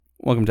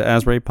Welcome to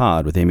Asbury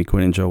Pod with Amy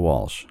Quinn and Joe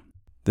Walsh.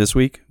 This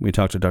week, we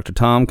talked to Dr.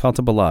 Tom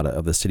Caltabalata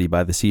of the City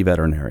by the Sea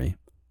Veterinary.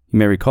 You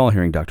may recall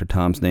hearing Dr.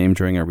 Tom's name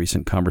during our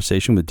recent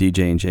conversation with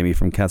DJ and Jamie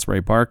from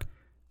Catsbury Park,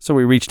 so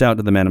we reached out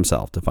to the man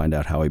himself to find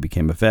out how he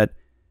became a vet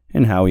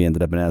and how he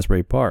ended up in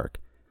Asbury Park.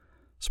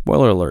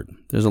 Spoiler alert,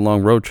 there's a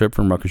long road trip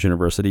from Rutgers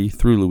University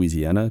through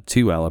Louisiana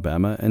to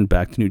Alabama and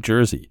back to New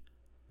Jersey.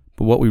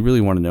 But what we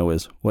really want to know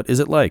is, what is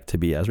it like to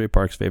be Asbury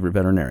Park's favorite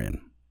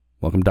veterinarian?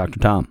 Welcome, Dr.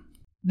 Tom.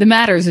 The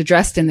matters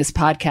addressed in this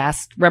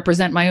podcast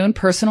represent my own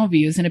personal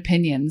views and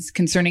opinions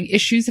concerning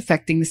issues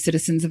affecting the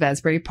citizens of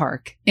Asbury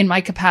Park in my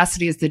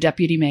capacity as the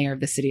Deputy Mayor of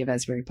the City of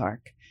Asbury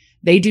Park.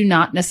 They do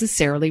not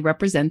necessarily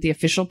represent the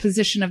official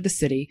position of the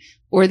city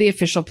or the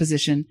official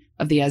position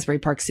of the Asbury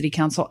Park City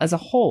Council as a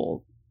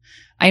whole.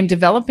 I am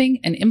developing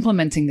and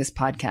implementing this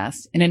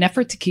podcast in an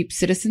effort to keep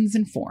citizens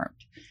informed.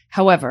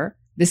 However,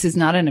 this is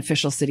not an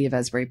official City of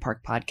Asbury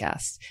Park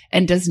podcast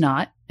and does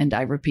not, and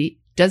I repeat,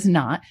 does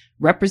not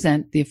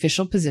represent the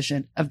official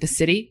position of the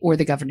city or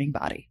the governing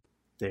body.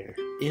 Their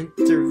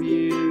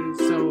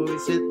interviews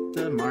always hit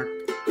the mark,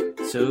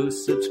 so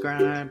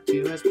subscribe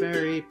to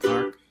Asbury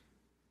Park.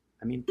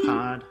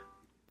 Pod.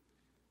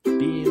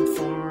 Be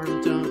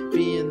informed, don't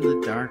be in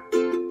the dark.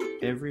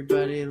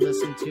 Everybody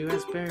listen to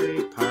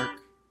Asbury Park.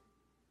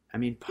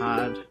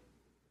 Pod.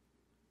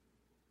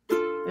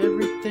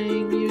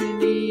 Everything you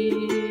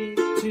need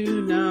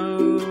to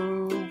know.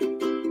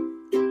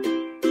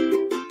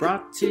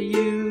 Brought to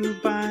you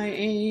by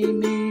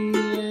Amy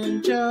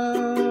and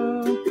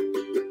Joe.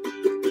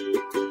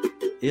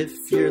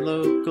 If you're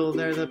local,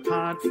 they're the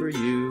pod for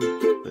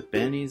you. But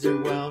Benny's are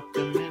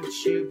welcome and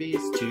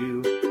Shoebies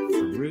too.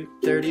 From Route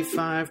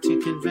 35 to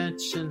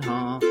Convention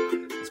Hall,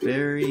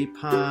 Asbury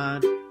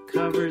Pod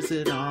covers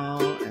it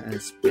all.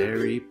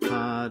 Asbury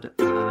Pod,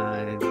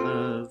 I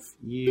love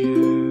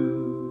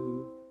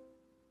you.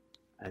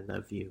 I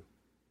love you.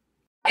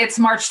 It's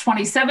March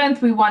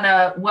 27th. We want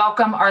to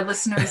welcome our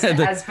listeners to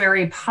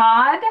Asbury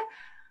Pod.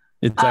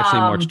 It's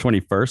actually March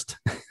 21st.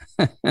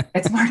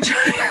 It's March.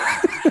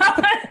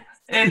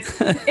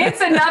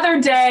 It's another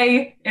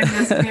day in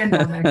this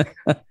pandemic.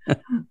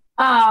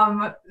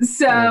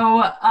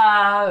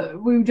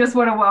 We just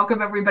want to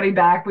welcome everybody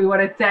back. We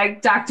want to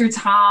thank Dr.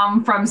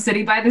 Tom from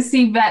City by the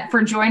Sea Vet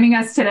for joining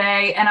us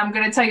today. And I'm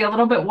going to tell you a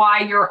little bit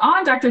why you're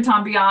on, Dr.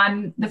 Tom,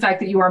 beyond the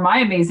fact that you are my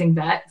amazing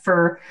vet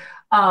for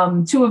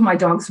two of my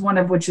dogs, one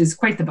of which is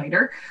quite the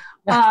biter.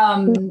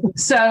 One of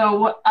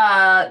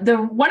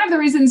the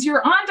reasons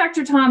you're on,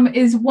 Dr. Tom,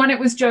 is one, it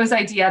was Joe's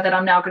idea that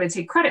I'm now going to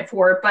take credit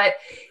for, but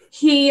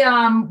we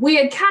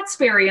had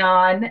Catsbury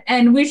on,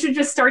 and we should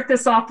just start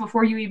this off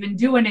before you even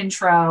do an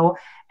intro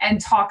and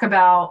talk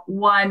about,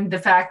 one, the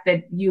fact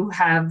that you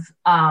have,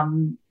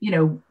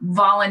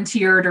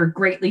 volunteered or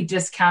greatly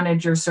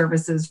discounted your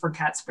services for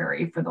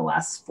Catsbury for the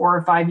last 4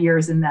 or 5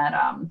 years, and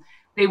that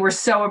they were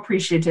so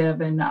appreciative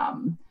and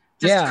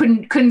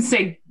couldn't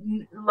say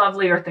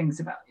lovelier things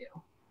about you.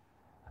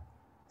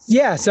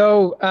 Yeah.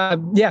 So,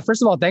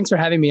 first of all, thanks for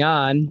having me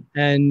on.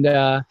 And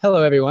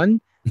hello, everyone.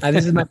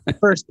 This is my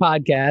first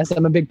podcast.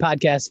 I'm a big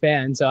podcast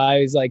fan. So I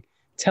was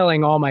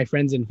telling all my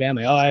friends and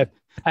family, I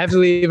have to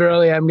leave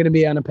early. I'm going to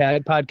be on a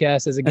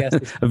podcast as a guest.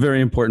 A very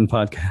important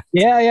podcast.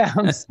 Yeah.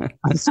 I'm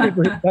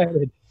super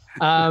excited.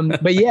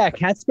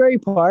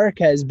 Catsbury Park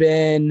has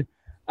been...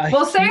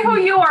 say who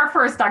you are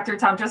first, Dr.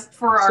 Tom, just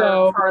for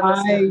our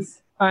listeners.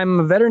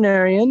 I'm a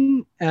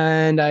veterinarian,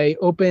 and I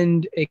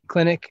opened a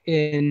clinic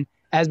in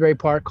Asbury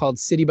Park called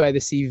City by the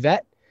Sea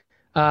Vet.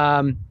 We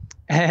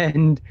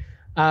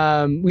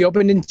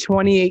opened in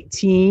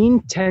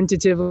 2018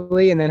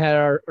 tentatively, and then had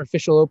our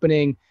official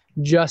opening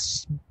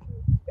just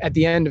at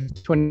the end of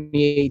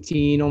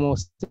 2018,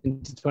 almost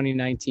into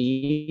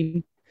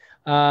 2019.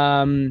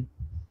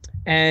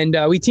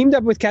 We teamed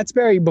up with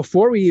Catsbury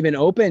before we even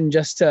opened,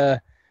 just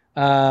to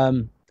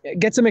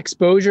get some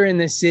exposure in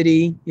the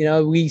city.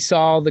 We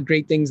saw the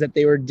great things that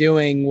they were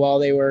doing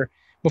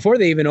before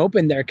they even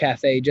opened their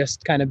cafe,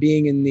 just kind of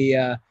being in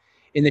the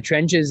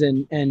trenches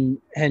and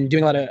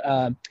doing a lot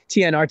of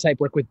TNR type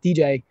work with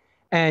DJ.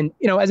 And,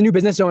 as a new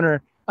business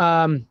owner,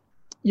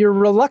 you're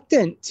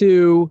reluctant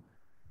to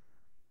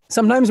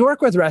sometimes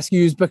work with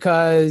rescues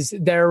because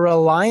they're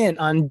reliant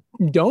on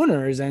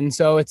donors. And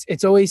so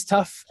it's always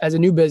tough as a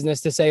new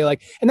business to say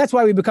and that's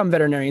why we become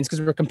veterinarians,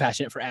 because we're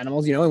compassionate for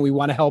animals, and we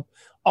want to help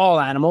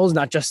all animals,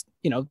 not just,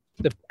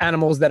 the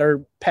animals that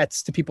are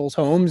pets to people's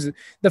homes,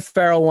 the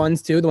feral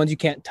ones too, the ones you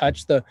can't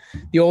touch, the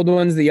old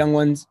ones, the young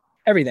ones,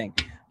 everything.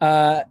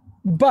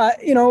 But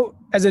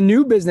as a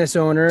new business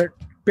owner,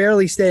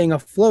 barely staying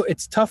afloat,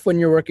 it's tough when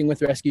you're working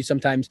with rescue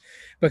sometimes,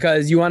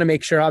 because you want to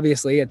make sure,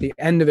 obviously, at the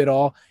end of it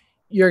all,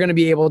 you're going to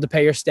be able to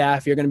pay your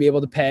staff. You're going to be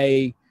able to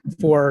pay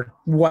for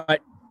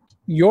what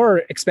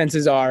your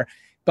expenses are.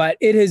 But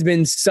it has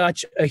been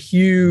such a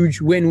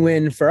huge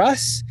win-win for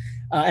us,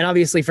 and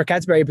obviously for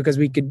Catsbury, because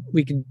we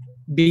could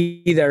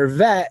be their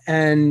vet,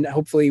 and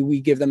hopefully we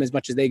give them as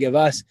much as they give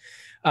us.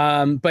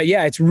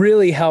 It's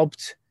really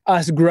helped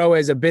us grow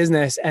as a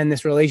business, and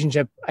this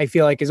relationship, I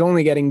feel like, is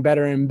only getting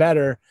better and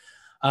better.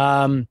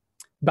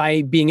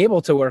 by being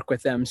able to work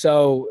with them.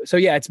 So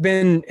yeah, it's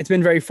been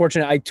very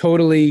fortunate. I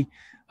totally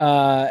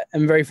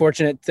am very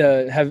fortunate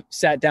to have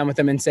sat down with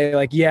them and say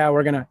like, yeah,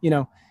 we're gonna,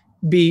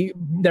 be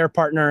their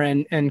partner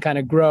and kind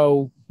of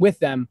grow with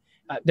them.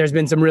 There's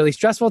been some really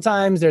stressful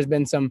times. There's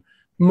been some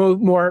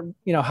more,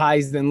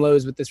 highs than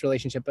lows with this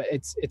relationship, but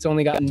it's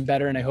only gotten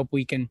better. And I hope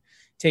we can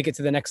take it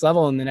to the next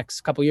level in the next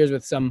couple of years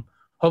with some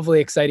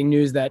hopefully exciting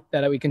news that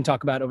we can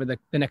talk about over the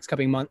next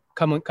coming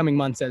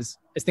months as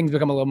things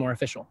become a little more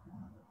official.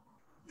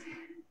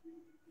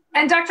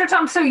 And Dr.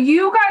 Tom, so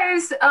you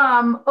guys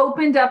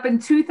opened up in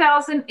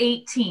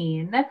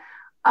 2018,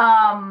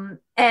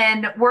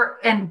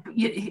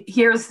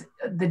 here's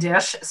the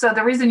dish. So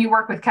the reason you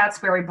worked with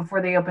Catsberry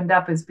before they opened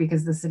up is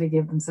because the city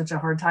gave them such a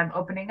hard time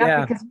opening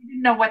up because we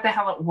didn't know what the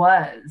hell it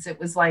was. It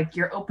was like,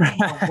 you're opening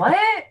for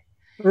what?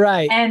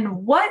 Right.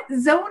 And what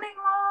zoning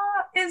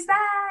law is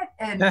that?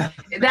 And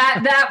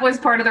that was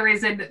part of the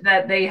reason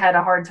that they had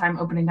a hard time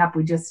opening up.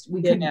 We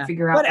couldn't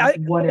figure out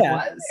what it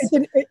was.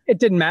 It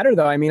didn't matter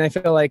though. I mean, I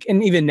feel like,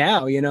 and even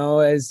now,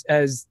 as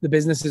the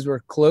businesses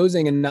were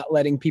closing and not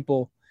letting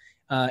people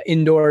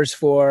indoors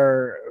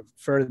for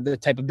the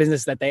type of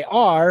business that they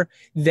are,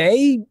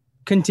 they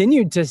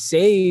continued to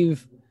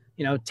save,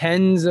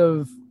 tens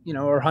of,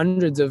 or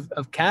hundreds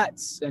of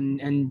cats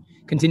and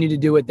continue to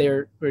do what they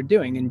were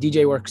doing. And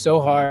DJ worked so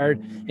hard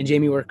and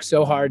Jamie worked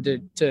so hard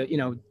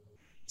to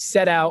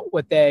set out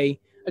what they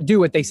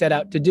set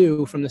out to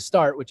do from the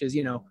start, which is,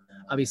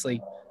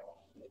 obviously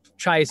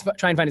try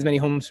and find as many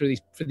homes for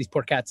these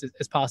poor cats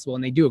as possible.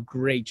 And they do a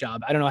great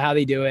job. I don't know how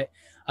they do it.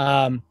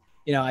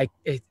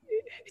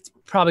 It's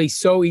probably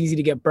so easy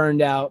to get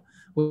burned out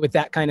with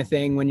that kind of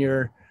thing when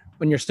you're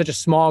such a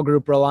small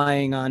group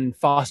relying on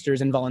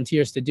fosters and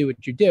volunteers to do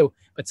what you do,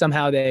 but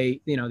somehow they've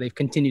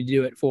continued to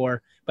do it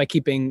by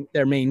keeping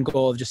their main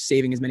goal of just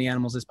saving as many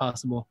animals as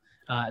possible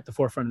at the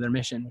forefront of their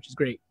mission, which is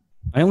great.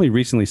 I only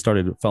recently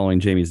started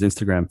following Jamie's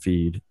Instagram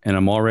feed, and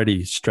I'm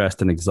already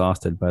stressed and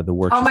exhausted by the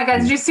work. Oh my God,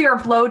 did you see her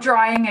blow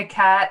drying a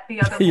cat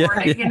the other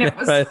morning? And it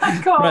was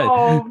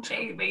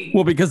Jamie.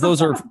 Well, because those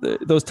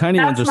tiny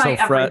ones are so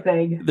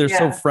fragile. They're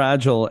so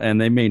fragile and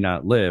they may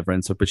not live.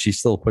 And so, but she's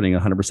still putting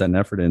 100%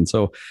 effort in.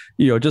 So,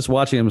 just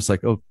watching them, it's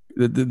like, oh,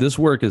 this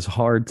work is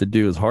hard to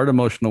do. It's hard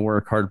emotional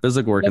work, hard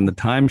physical work. And the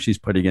time she's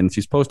putting in,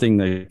 she's posting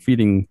the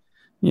feeding,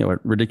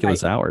 at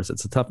ridiculous hours.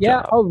 It's a tough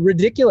job. Oh,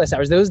 ridiculous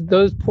hours.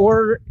 Those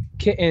poor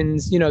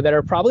kittens, that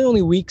are probably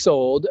only weeks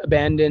old,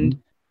 abandoned.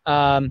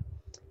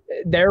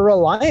 They're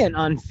reliant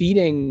on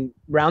feeding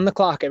round the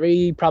clock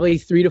every probably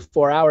 3 to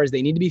 4 hours.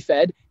 They need to be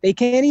fed. They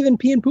can't even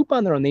pee and poop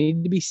on their own. They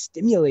need to be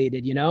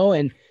stimulated,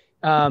 and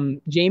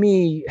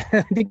Jamie,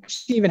 I think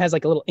she even has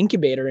like a little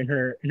incubator in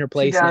her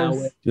place now.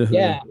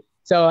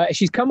 So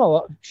she's come a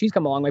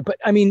long way. But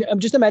I mean,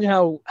 just imagine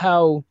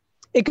how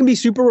it can be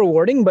super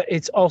rewarding, but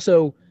it's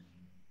also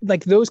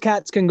like those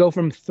cats can go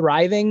from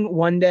thriving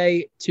one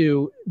day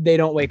to they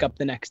don't wake up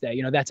the next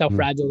day. That's how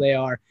fragile they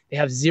are. They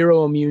have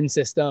zero immune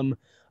system.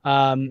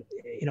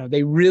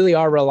 They really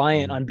are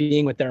reliant on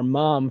being with their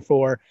mom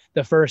for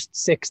the first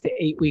 6 to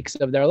 8 weeks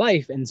of their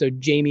life. And so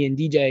Jamie and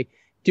DJ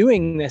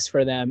doing this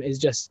for them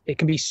is it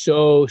can be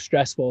so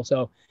stressful.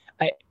 So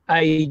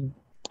I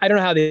don't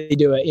know how they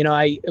do it.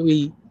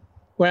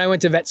 When I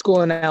went to vet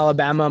school in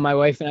Alabama, my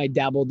wife and I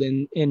dabbled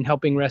in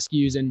helping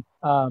rescues and,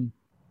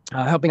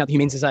 helping out the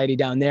Humane Society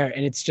down there.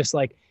 And it's just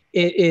like,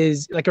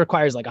 it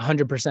requires like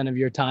 100% of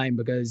your time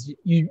because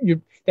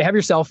they have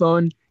your cell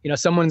phone,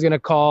 someone's going to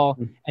call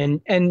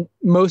and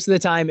most of the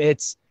time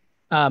it's,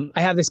 I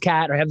have this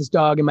cat or I have this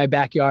dog in my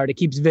backyard. It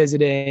keeps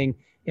visiting,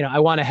 I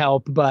want to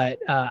help, but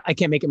I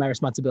can't make it my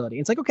responsibility.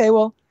 It's like, okay,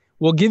 well,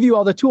 we'll give you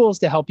all the tools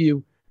to help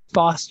you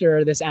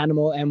foster this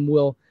animal and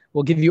we'll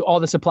give you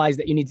all the supplies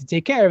that you need to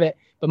take care of it.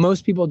 But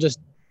most people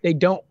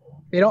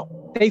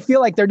they feel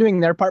like they're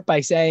doing their part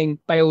by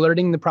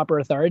alerting the proper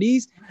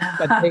authorities,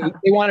 but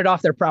they want it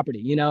off their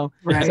property,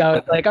 Right. So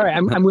it's like, all right,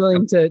 I'm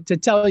willing to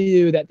tell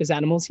you that this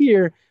animal's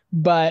here,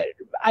 but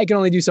I can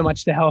only do so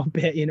much to help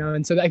it,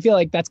 And so I feel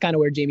like that's kind of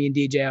where Jamie and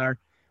DJ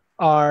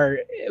are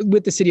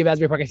with the city of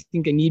Asbury Park. I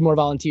think they need more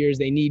volunteers.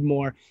 They need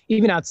more,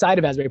 even outside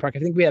of Asbury Park. I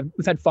think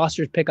we've had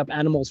fosters pick up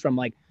animals from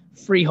like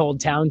Freehold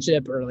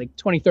Township or like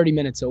 20, 30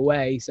 minutes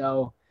away.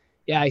 So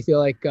yeah, I feel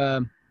like,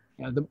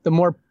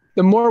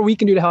 the more we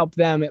can do to help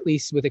them, at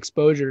least with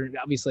exposure,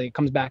 obviously it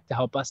comes back to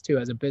help us too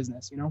as a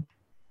business,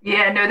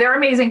 Yeah, no, they're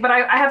amazing. But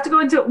I have to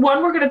go into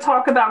one. We're going to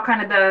talk about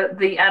kind of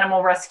the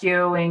animal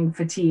rescuing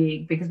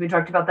fatigue because we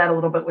talked about that a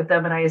little bit with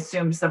them. And I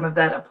assume some of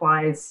that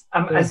applies.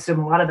 I assume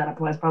a lot of that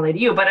applies probably to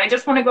you. But I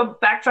just want to go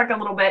backtrack a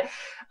little bit.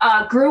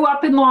 Grew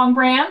up in Long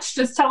Branch.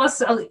 Just tell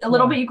us a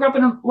little bit. You grew up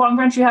in Long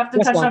Branch. You have to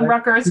touch on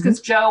Rutgers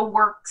because Joe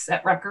works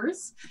at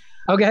Rutgers.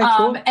 Okay,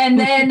 cool. And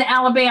then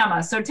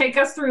Alabama. So take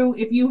us through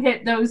if you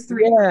hit those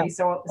three.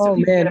 So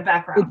people get a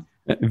background.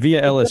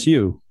 Via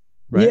LSU,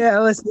 right? Yeah,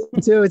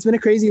 LSU too. It's been a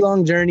crazy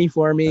long journey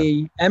for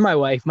me and my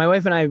wife. My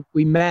wife and I,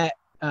 we met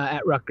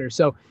at Rutgers.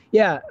 So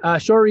yeah,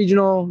 Shore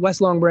Regional,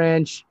 West Long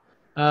Branch,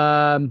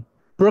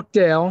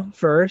 Brookdale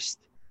first.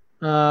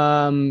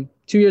 2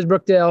 years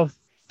Brookdale,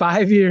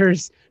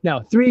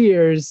 3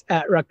 years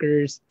at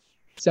Rutgers.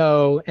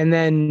 So, and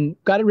then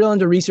got real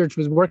into research,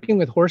 was working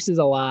with horses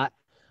a lot.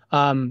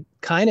 Kind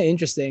of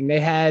interesting. They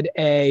had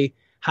a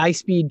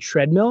high-speed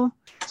treadmill.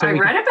 So I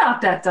read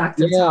about that,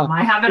 Dr. Tom.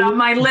 I have it on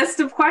my list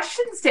of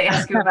questions to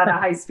ask you about a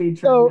high-speed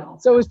treadmill.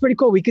 So it was pretty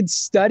cool. We could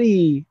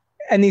study,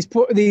 and these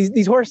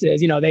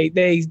horses,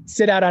 they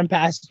sit out on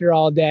pasture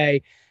all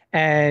day,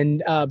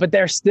 and but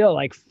they're still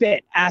like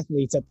fit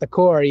athletes at the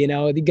core.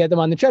 You get them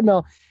on the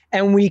treadmill,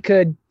 and we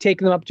could take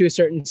them up to a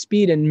certain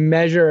speed and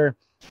measure,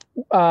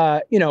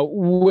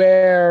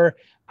 where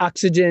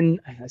oxygen.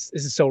 This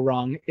is so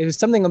wrong. It was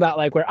something about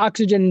like where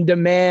oxygen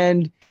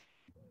demand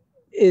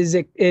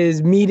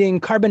is meeting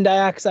carbon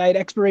dioxide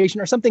expiration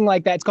or something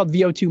like that. It's called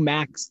VO2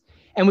 max.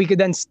 And we could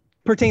then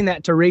pertain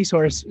that to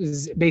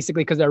racehorses,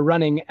 basically, because they're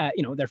running at,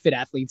 they're fit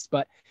athletes,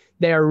 but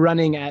they are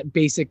running at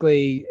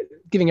basically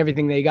giving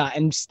everything they got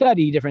and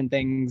study different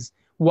things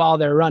while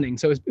they're running.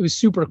 So it was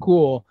super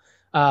cool.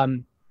 So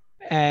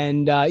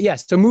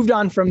moved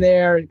on from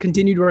there,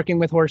 continued working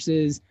with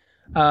horses.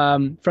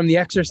 From the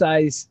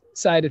exercise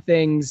side of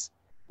things,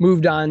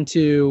 moved on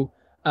to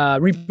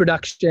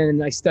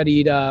reproduction. I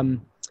studied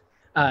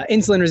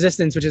insulin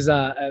resistance, which is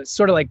a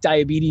sort of like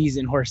diabetes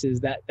in horses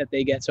that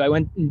they get. So I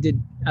went and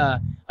did a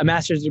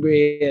master's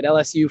degree at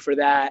LSU for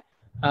that.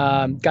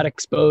 Got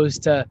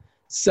exposed to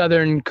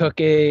Southern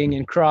cooking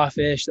and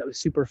crawfish. That was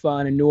super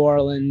fun in New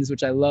Orleans,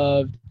 which I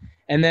loved.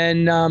 And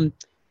then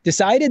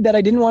decided that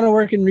I didn't want to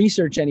work in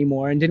research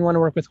anymore and didn't want to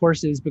work with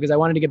horses because I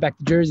wanted to get back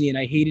to Jersey and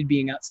I hated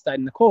being outside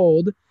in the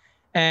cold.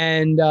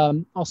 And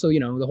also,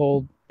 the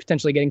whole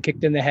potentially getting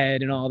kicked in the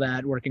head and all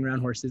that, working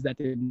around horses, that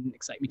didn't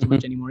excite me too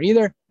much anymore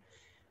either.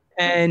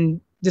 And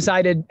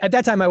decided, at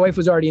that time, my wife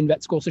was already in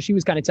vet school, so she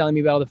was kind of telling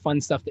me about all the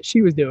fun stuff that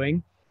she was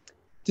doing.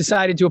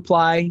 Decided to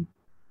apply.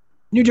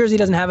 New Jersey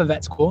doesn't have a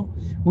vet school.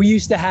 We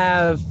used to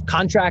have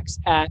contracts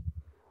at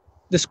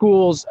the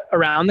schools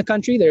around the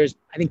country. There's,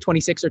 I think,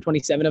 26 or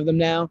 27 of them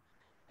now.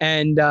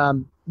 And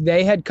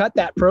they had cut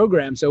that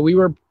program. So we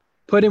were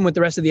put in with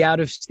the rest of the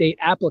out-of-state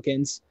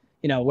applicants,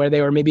 where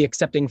they were maybe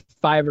accepting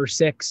 5 or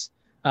 6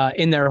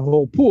 in their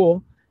whole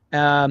pool.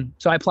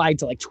 So I applied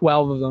to like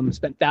 12 of them,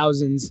 spent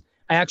thousands.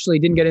 I actually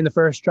didn't get in the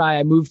first try.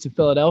 I moved to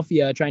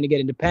Philadelphia trying to get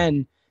into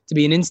Penn to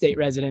be an in-state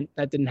resident.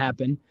 That didn't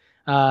happen.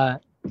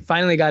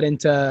 Finally got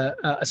into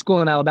a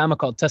school in Alabama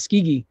called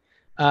Tuskegee,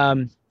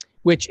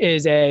 which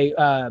is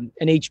an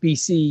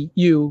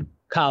HBCU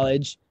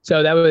college.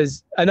 So that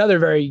was another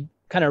very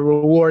kind of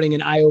rewarding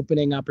and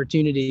eye-opening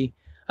opportunity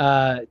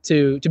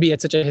to be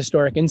at such a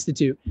historic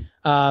institute,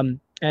 and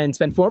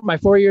spent my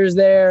 4 years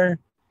there,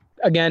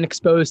 again,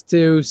 exposed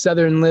to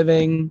Southern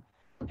living,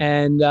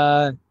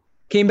 and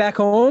came back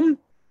home,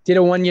 did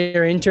a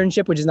 1-year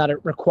internship, which is not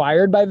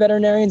required by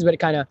veterinarians, but it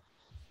kind of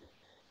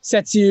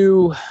sets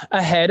you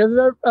ahead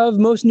of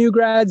most new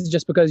grads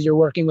just because you're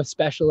working with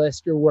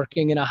specialists, you're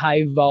working in a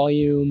high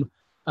volume,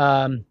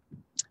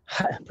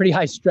 pretty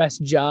high stress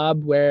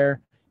job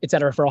where it's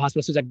at a referral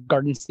hospital. So it's at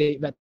Garden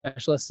State Vet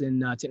Specialists in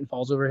Tinton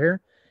Falls over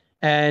here.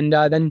 And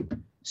then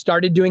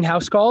started doing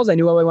house calls. I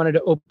knew I wanted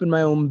to open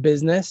my own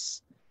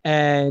business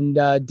and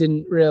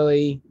didn't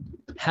really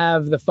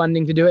have the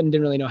funding to do it and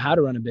didn't really know how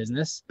to run a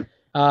business.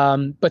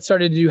 But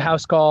started to do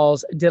house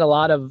calls, did a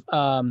lot of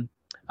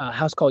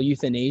house call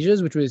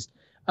euthanasias, which was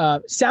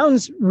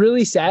sounds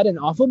really sad and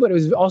awful, but it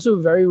was also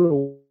very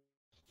rewarding.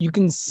 You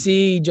can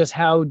see just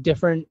how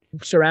different,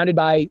 surrounded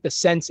by the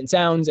scents and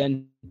sounds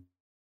and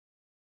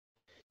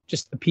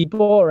just the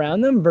people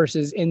around them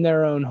versus in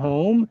their own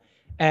home.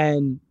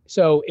 And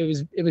so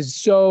it was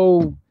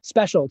so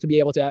special to be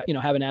able to,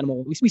 have an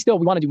animal. We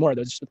want to do more of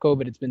those. Just with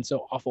COVID, it's been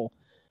so awful.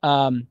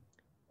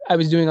 I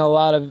was doing a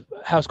lot of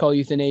house call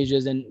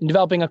euthanasias and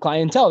developing a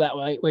clientele that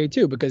way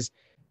too, because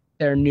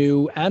their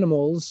new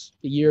animals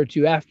a year or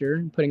two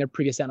after putting a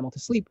previous animal to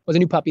sleep was a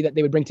new puppy that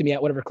they would bring to me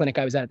at whatever clinic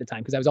I was at the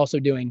time. Because I was also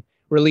doing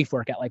relief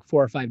work at like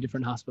 4 or 5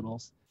 different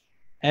hospitals.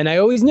 And I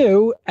always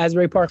knew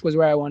Asbury Park was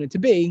where I wanted to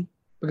be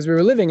because we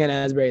were living in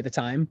Asbury at the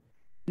time.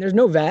 There's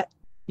no vet,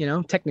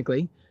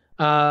 technically.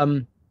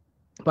 But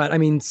I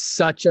mean,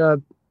 such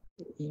a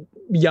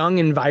young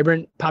and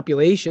vibrant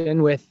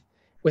population with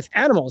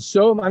animals.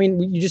 So, I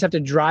mean, you just have to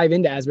drive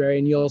into Asbury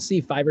and you'll see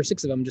 5 or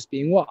 6 of them just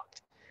being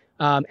walked.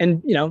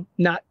 And,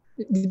 not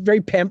very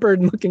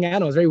pampered looking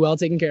animals, very well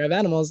taken care of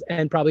animals,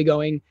 and probably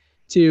going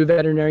to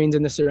veterinarians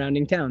in the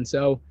surrounding town.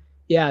 So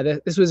yeah,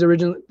 this was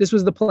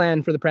the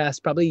plan for the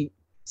past probably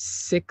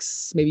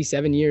 6, maybe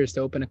 7 years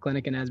to open a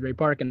clinic in Asbury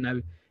Park. And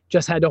I've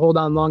just had to hold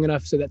on long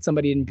enough so that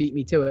somebody didn't beat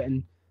me to it.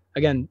 And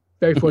again,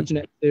 very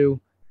fortunate to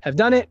have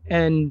done it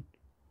and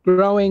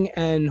growing,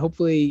 and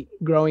hopefully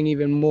growing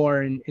even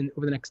more in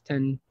over the next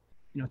 10,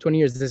 20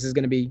 years. This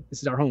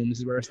is our home. This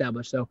is where we're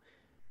established. So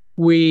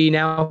we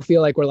now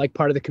feel like we're like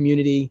part of the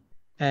community,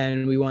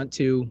 and we want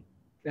to,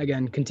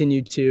 again,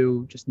 continue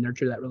to just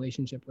nurture that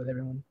relationship with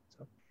everyone.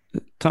 So,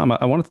 Tom,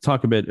 I wanted to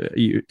talk a bit,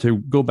 to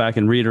go back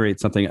and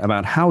reiterate something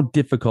about how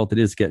difficult it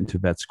is to get into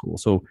vet school.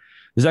 So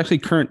there's actually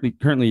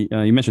currently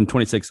you mentioned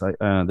 26.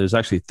 There's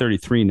actually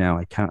 33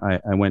 now.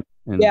 I went.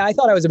 And yeah, I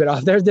thought I was a bit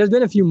off. There's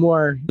been a few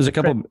more. There's a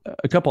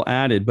couple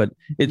added, but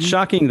it's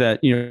shocking that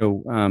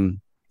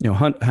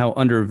how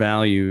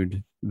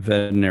undervalued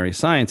veterinary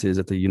science is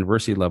at the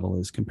university level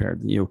is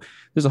compared.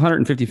 There's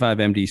 155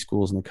 MD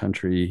schools in the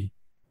country.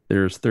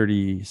 There's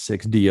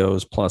 36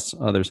 DOs plus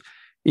others.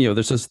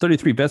 There's just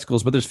 33 vet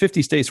schools, but there's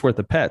 50 states worth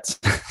of pets.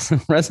 So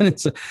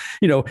residents,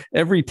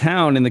 every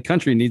town in the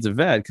country needs a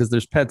vet because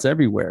there's pets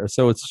everywhere.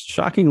 So it's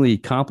shockingly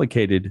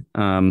complicated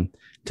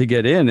to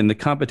get in. And the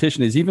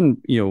competition is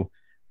even,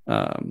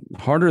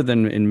 harder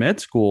than in med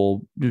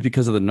school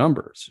because of the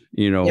numbers,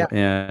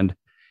 and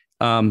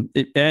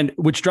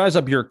which drives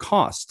up your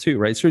costs too,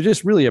 right? So it's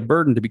just really a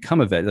burden to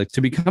become a vet. Like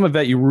to become a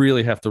vet, you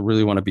really have to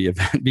really want to be a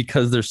vet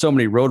because there's so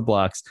many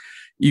roadblocks.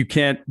 You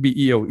can't be,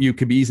 you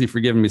could be easily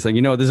forgiven me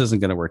saying, this isn't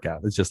going to work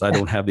out. It's just, I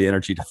don't have the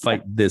energy to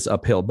fight this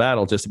uphill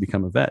battle just to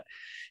become a vet.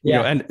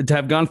 And to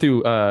have gone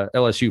through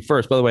LSU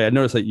first, by the way, I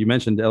noticed that you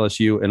mentioned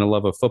LSU and a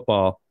love of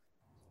football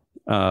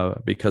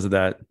because of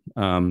that.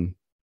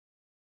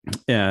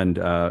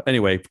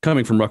 Anyway,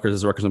 coming from Rutgers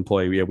as a Rutgers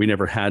employee, we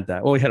never had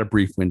that. Well, we had a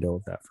brief window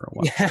of that for a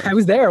while. Yeah, I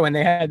was there when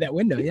they had that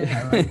window.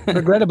 Yeah,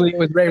 regrettably, it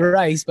was Ray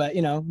Rice, but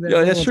yeah,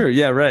 that's true.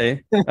 Yeah,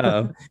 Ray.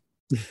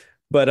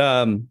 But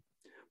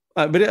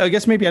I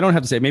guess maybe I don't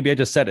have to say it. Maybe I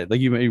just said it. Like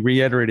you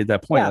reiterated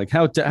that point, like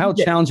how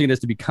challenging it is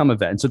to become a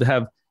vet. And so to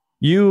have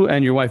you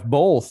and your wife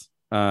both,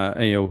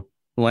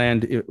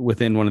 land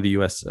within one of the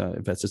U.S.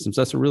 vet systems,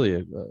 that's really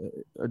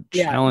a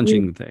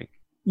challenging thing.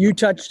 You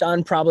touched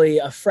on probably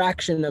a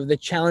fraction of the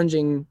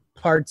challenging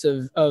parts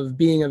of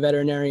being a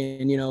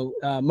veterinarian.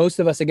 Most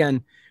of us,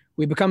 again,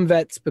 we become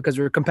vets because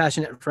we're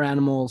compassionate for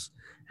animals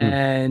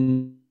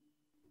and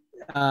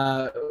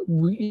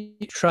we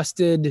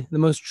trusted the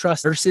most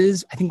trusted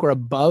nurses. I think we're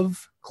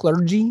above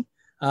clergy.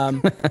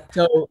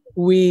 So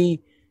we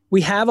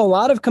have a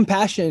lot of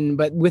compassion,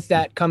 but with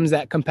that comes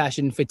that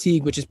compassion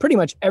fatigue, which is pretty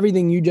much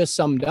everything you just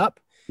summed up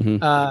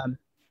with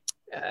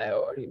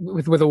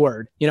a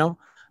word, Yeah.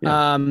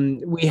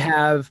 We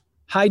have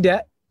high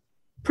debt,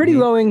 pretty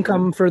low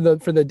income for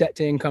the debt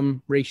to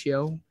income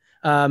ratio.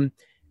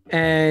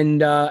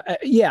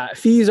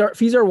 Fees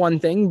are one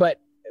thing, but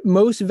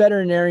most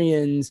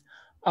veterinarians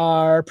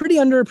are pretty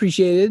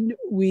underappreciated.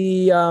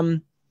 We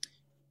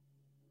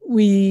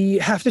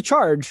have to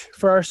charge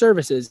for our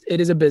services.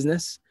 It is a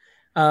business.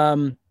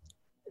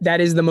 That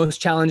is the most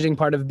challenging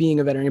part of being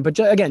a veterinarian. But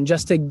again,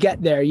 just to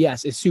get there,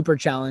 yes, is super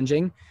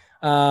challenging.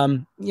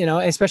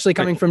 Especially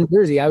coming from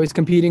Jersey, I was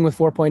competing with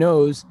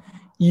 4.0s.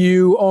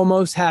 You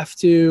almost have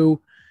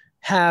to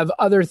have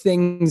other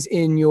things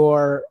in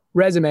your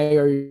resume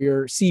or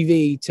your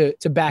CV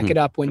to back it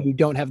up when you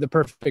don't have the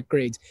perfect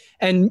grades.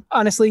 And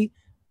honestly,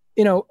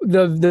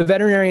 the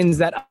veterinarians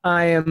that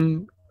I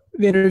am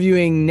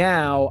interviewing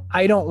now,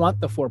 I don't want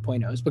the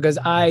 4.0s because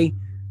I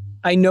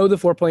know the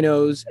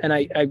 4.0s and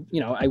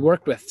I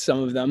worked with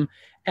some of them.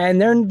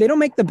 And they don't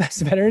make the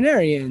best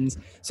veterinarians.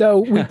 So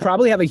we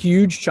probably have a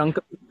huge chunk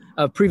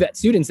of pre-vet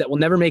students that will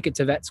never make it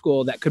to vet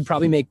school that could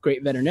probably make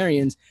great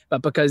veterinarians,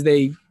 but because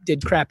they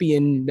did crappy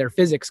in their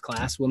physics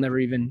class, we'll never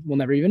even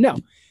know.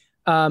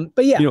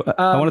 But yeah,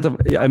 I wanted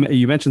to.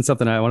 You mentioned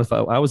something. I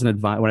was an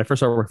advisor when I first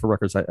started working for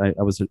Rutgers. I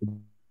was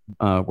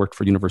worked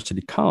for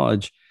University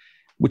College,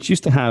 which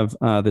used to have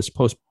this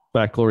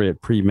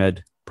post-baccalaureate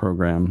pre-med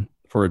program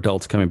for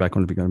adults coming back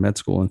when to go to med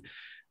school. And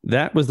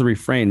that was the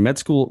refrain. Med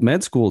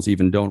schools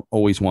even don't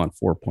always want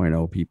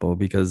 4.0 people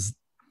because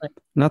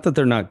not that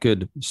they're not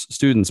good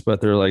students,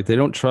 but they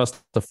don't trust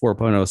the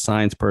 4.0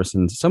 science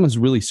person. Someone's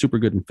really super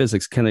good in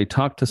physics. Can they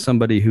talk to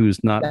somebody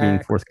who's not being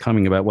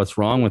forthcoming about what's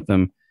wrong with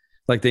them?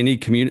 Like they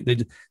need community.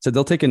 They said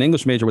they'll take an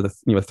English major with a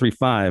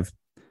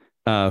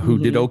 3.5 who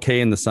did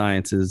okay in the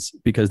sciences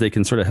because they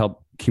can sort of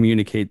help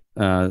communicate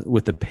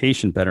with the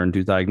patient better and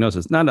do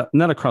diagnosis. Not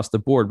across the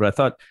board, but I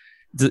thought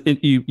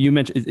you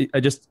mentioned. I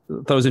just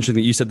thought it was interesting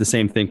that you said the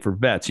same thing for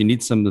vets. You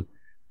need some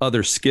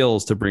other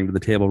skills to bring to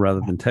the table rather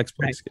than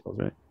textbook skills,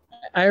 right?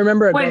 I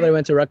remember a girl that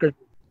went to Rutgers,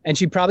 and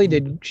she probably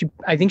did.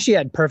 I think she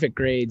had perfect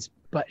grades,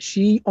 but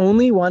she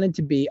only wanted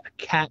to be a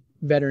cat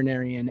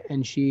veterinarian,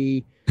 and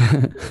she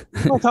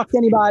don't talk to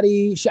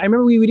anybody. I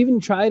remember we would even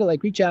try to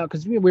reach out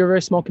because we were a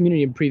very small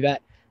community of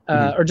pre-vet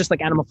or just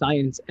like animal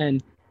science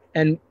and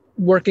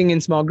working in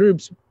small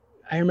groups.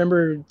 I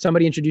remember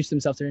somebody introduced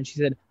themselves to her and she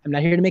said, "I'm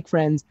not here to make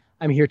friends.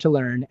 I'm here to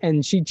learn."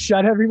 And she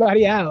shut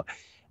everybody out.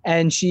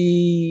 And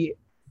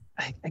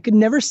I could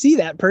never see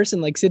that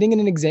person sitting in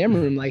an exam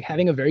room,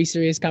 having a very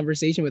serious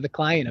conversation with a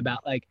client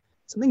about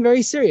something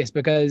very serious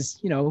because,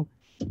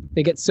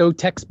 they get so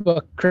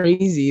textbook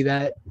crazy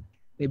that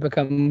they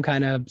become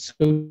kind of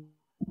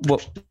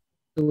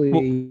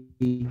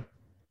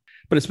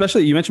but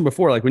especially you mentioned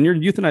before, when you're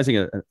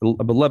euthanizing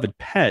a beloved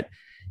pet,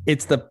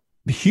 it's the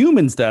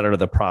humans that are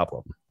the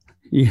problem.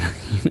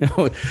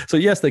 So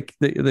yes,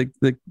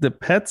 the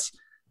pets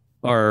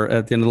are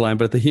at the end of the line,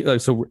 but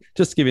so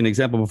just to give you an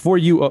example, before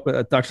you,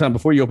 Dr. Tom,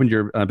 before you opened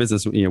your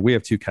business, we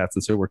have 2 cats,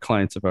 and so we're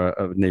clients of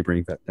a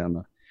neighboring vet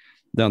down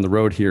down the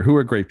road here who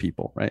are great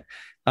people, right?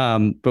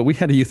 But we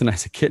had to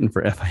euthanize a kitten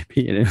for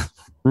FIP, and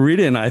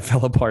Rita and I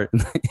fell apart.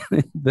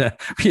 We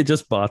had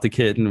just bought the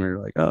kitten, and we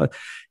were like, oh,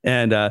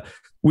 and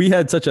we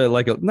had such a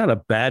not a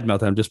bad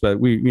meltdown, just but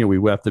we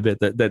wept a bit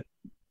that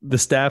the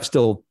staff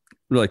still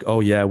were like, oh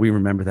yeah, we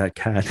remember that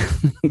cat,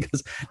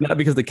 not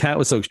because the cat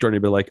was so extraordinary,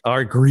 but like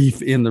our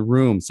grief in the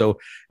room. So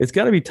it's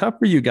got to be tough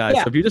for you guys.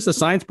 Yeah. So if you're just a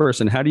science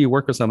person, how do you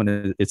work with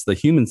someone? It's the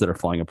humans that are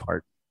falling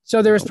apart.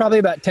 So there was probably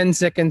about 10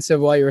 seconds of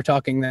while you were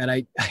talking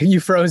that you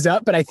froze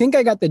up, but I think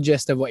I got the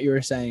gist of what you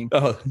were saying.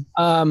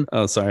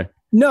 Oh, sorry.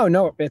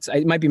 No,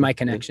 it might be my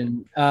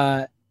connection.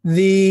 That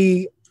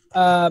is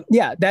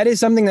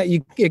something that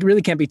it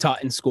really can't be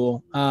taught in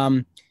school.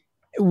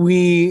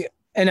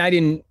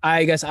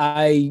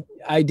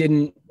 I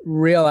didn't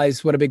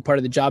realize what a big part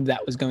of the job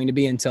that was going to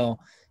be until,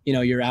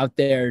 you're out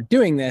there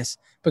doing this,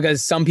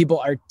 because some people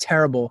are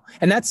terrible.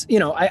 And that's,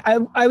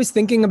 I was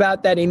thinking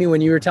about that, Amy,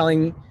 when you were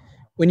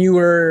in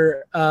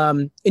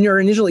your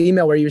initial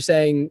email where you were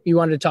saying you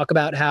wanted to talk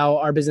about how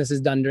our business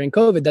is done during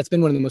COVID. That's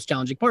been one of the most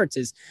challenging parts,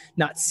 is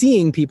not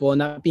seeing people and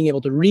not being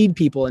able to read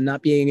people and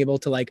not being able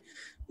to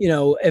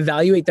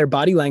evaluate their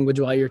body language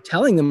while you're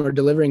telling them or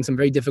delivering some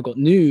very difficult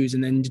news,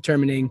 and then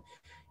determining,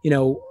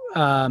 do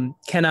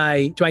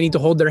I need to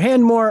hold their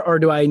hand more, or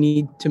do I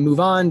need to move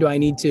on? Do I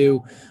need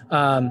to,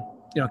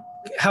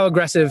 how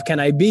aggressive can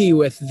I be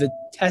with the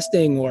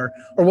testing or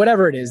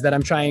whatever it is that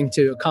I'm trying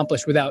to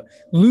accomplish without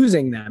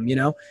losing them,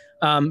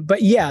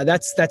 But yeah,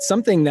 that's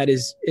something that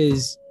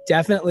is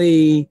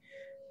definitely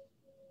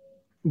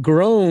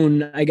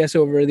grown, I guess,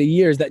 over the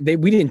years that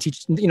we didn't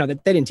teach, that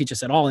they didn't teach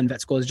us at all in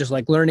vet school. It's just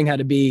like learning how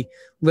to be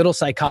little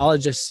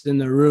psychologists in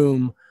the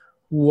room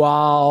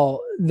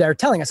while they're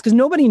telling us, because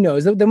nobody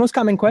knows. The most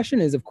common question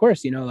is, of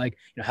course,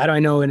 how do I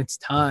know when it's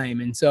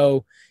time? And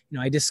so,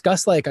 I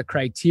discuss like a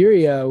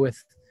criteria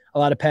with a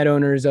lot of pet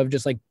owners of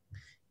just like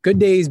good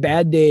days,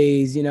 bad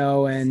days,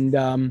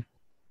 and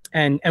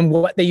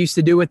what they used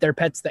to do with their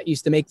pets that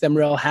used to make them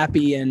real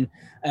happy. And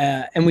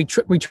we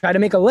try to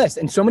make a list.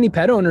 And so many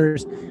pet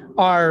owners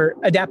are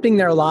adapting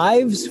their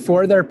lives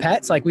for their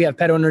pets. Like we have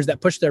pet owners that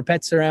push their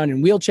pets around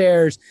in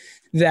wheelchairs,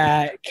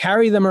 that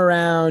carry them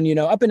around,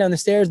 up and down the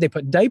stairs. They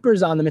put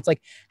diapers on them. It's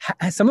like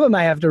some of them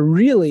I have to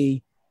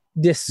really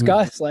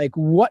discuss like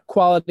what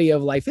quality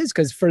of life is,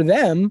 because for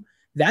them,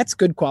 that's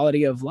good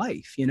quality of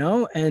life,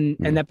 and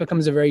that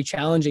becomes a very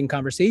challenging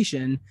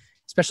conversation,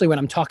 especially when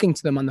I'm talking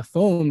to them on the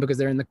phone because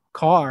they're in the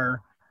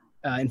car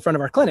in front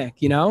of our clinic,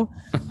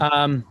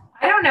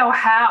 I don't know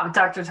how,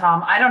 Dr.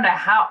 Tom, I don't know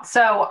how.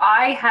 So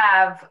I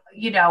have,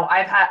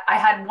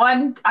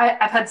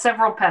 I've had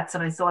several pets,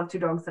 and I still have 2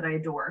 dogs that I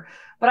adore,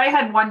 but I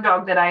had one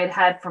dog that I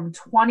had from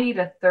 20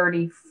 to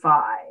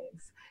 35.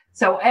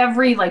 So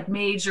every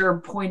major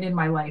point in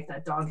my life,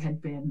 that dog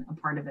had been a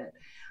part of it.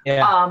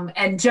 Yeah.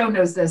 And Joe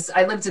knows this.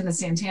 I lived in the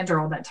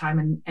Santander all that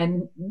time,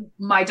 and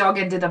my dog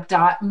ended up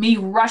me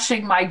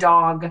rushing my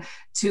dog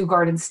to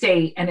Garden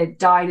State, and it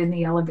died in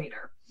the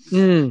elevator.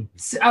 So,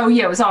 oh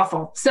yeah, it was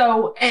awful.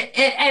 So,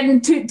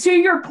 and to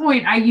your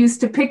point, I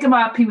used to pick him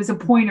up. He was a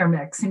pointer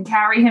mix, and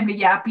carry him to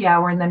Yappy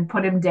Hour and then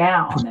put him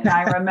down. And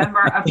I remember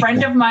a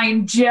friend of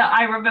mine, Jill,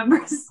 I remember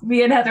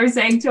me and Heather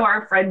saying to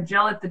our friend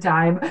Jill at the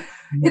time,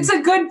 "It's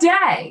a good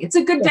day. It's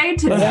a good day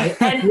today."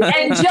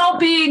 And Jill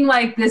being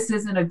like, "This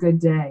isn't a good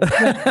day."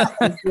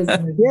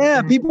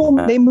 Yeah, people,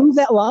 they move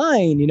that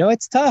line,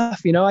 it's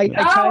tough, and we also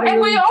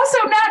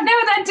not know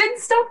that didn't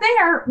stop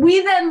there. We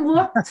then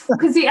looked,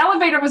 because the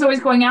elevator was always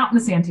going out in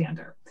the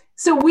Santander.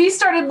 So we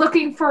started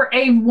looking for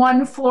a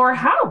 1-floor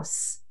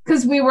house,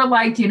 because we were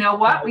like, you know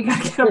what? We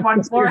got to get a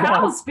 1-floor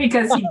house,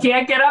 because he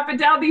can't get up and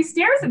down these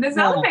stairs and this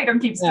elevator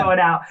keeps going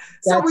out.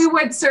 So we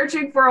went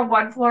searching for a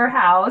 1-floor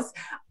house.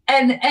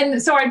 And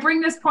so I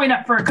bring this point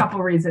up for a couple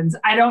of reasons.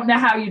 I don't know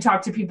how you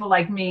talk to people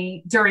like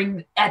me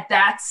at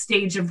that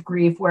stage of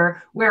grief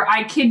where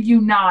I kid you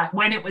not,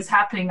 when it was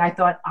happening, I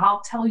thought, I'll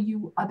tell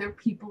you other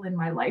people in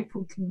my life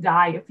who can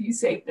die if you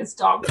save this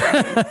dog for me.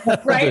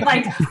 Right?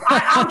 Like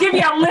I'll give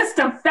you a list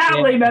of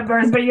family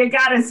members, but you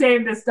got to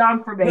save this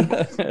dog for me.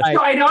 So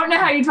I don't know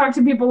how you talk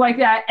to people like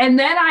that. And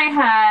then I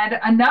had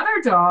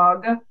another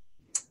dog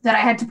that I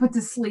had to put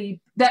to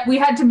sleep, that we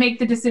had to make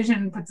the decision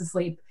and put to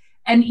sleep.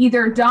 And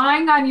either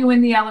dying on you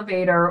in the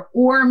elevator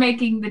or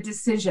making the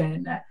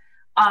decision.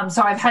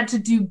 So I've had to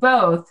do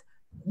both.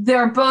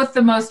 They're both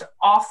the most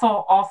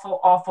awful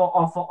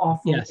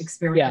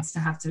experience to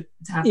have to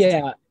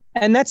do.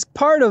 And that's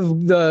part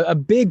of a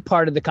big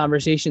part of the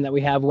conversation that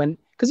we have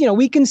because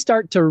we can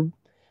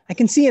I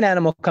can see an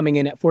animal coming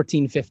in at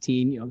 14,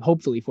 15,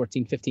 hopefully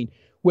 14, 15,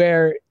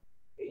 where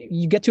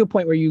you get to a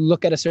point where you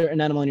look at a certain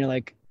animal and you're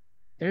like,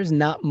 there's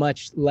not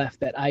much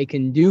left that I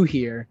can do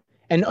here.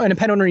 And a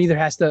pet owner either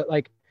has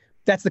to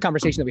that's the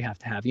conversation that we have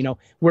to have.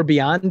 We're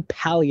beyond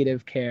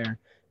palliative care.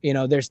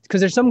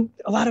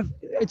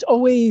 It's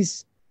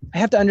always, I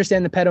have to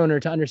understand the pet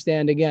owner to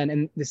understand again.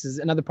 And this is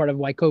another part of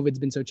why COVID's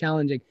been so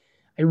challenging.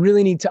 I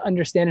really need to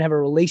understand and have a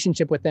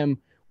relationship with them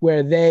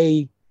where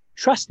they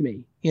trust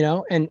me,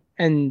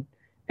 and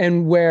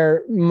and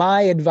where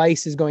my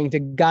advice is going to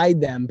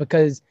guide them,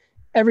 because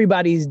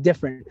everybody's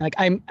different. Like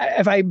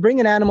if I bring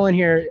an animal in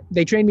here,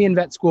 they train me in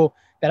vet school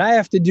that I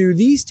have to do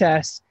these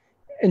tests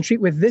and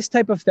treat with this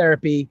type of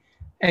therapy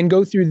and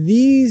go through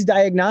these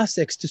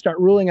diagnostics to start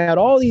ruling out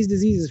all these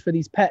diseases for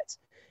these pets.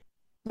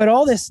 But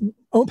all this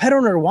pet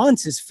owner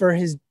wants is for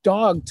his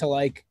dog to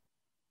like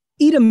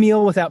eat a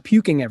meal without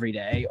puking every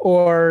day,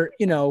 or,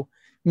 you know,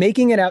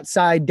 making it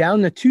outside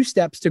down the 2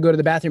 steps to go to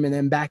the bathroom and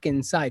then back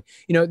inside.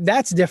 You know,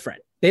 that's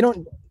different.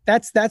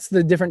 That's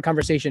the different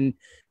conversation,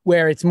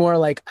 where it's more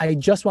like, I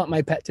just want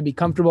my pet to be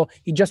comfortable.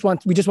 We just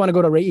want to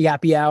go to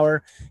yappy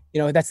hour.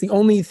 You know, that's the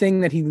only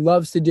thing that he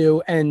loves to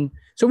do. And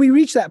so we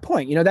reach that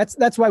point, you know,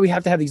 that's why we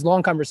have to have these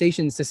long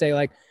conversations to say,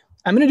 like,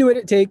 I'm going to do what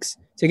it takes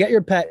to get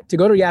your pet to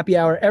go to yappy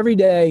hour every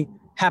day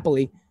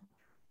happily.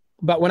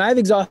 But when I've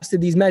exhausted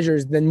these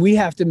measures, then we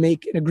have to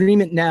make an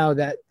agreement now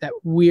that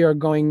we are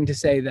going to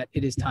say that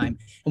it is time,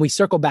 and we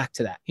circle back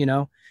to that, you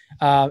know?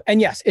 And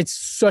yes, it's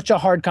such a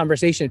hard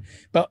conversation,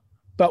 but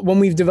when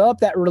we've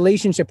developed that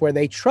relationship where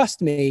they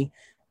trust me,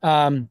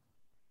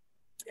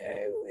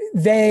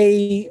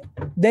 they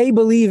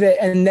believe it,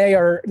 and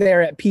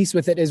they're at peace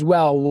with it as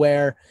well,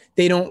 where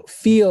they don't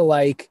feel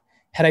like,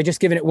 had I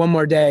just given it one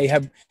more day,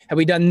 have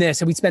we done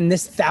this, have we spent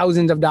this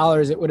thousands of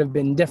dollars, it would have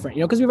been different,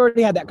 you know, because we've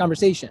already had that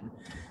conversation.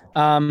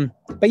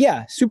 But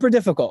yeah, super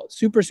difficult,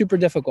 super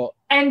difficult.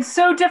 And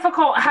so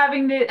difficult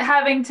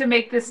having to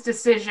make this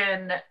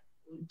decision,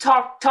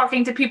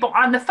 talking to people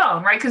on the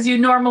phone, right? Because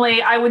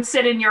I would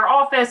sit in your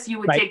office, you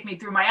would take me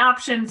through my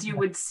options, you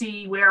would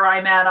see where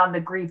I'm at on the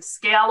grief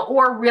scale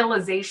or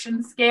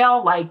realization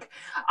scale. Like,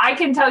 I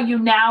can tell you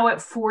now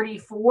at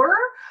 44,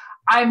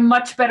 I'm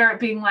much better at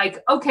being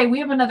like, okay, we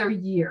have another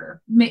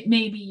year,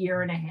 maybe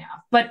year and a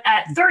half. But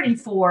at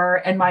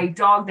 34, and my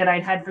dog that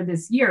I'd had for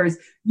this years,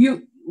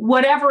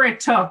 whatever it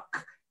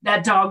took,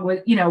 that dog was,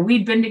 you know,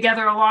 we'd been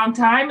together a long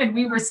time and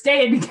we were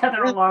staying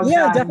together a long time.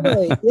 Yeah,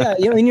 definitely. Yeah.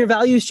 You know, and your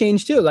values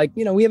change too. Like,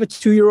 you know, we have a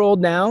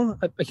 2-year-old now,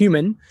 a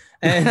human,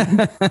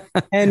 and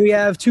we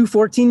have 2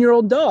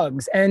 14-year-old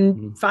dogs.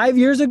 And 5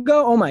 years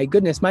ago, oh my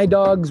goodness, my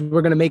dogs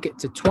were going to make it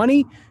to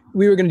 20.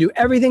 We were going to do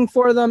everything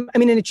for them. I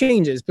mean, and it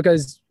changes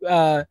because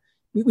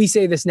we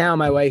say this now,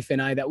 my wife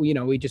and I, that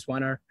we just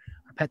want our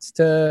pets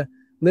to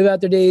live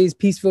out their days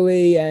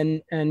peacefully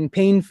and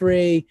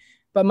pain-free.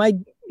 But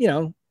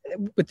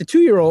with the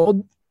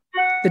 2-year-old,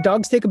 the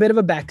dogs take a bit of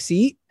a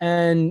backseat,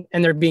 and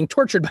they're being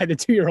tortured by the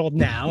 2-year-old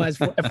now as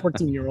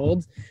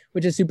 14-year-olds,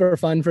 which is super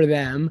fun for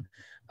them.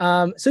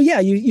 So yeah,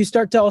 you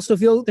start to also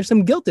feel there's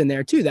some guilt in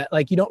there too, that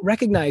like you don't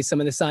recognize some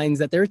of the signs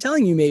that they were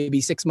telling you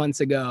maybe 6 months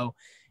ago.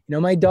 You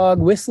know, my dog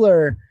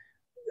Whistler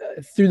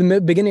through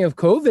the beginning of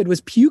COVID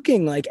was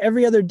puking like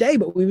every other day,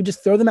 but we would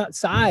just throw them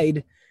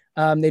outside.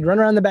 They'd run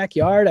around the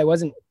backyard. I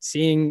wasn't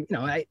seeing,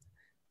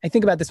 I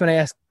think about this when I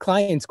ask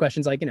clients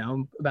questions like,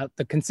 about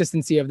the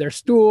consistency of their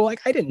stool.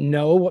 Like, I didn't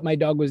know what my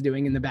dog was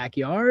doing in the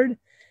backyard.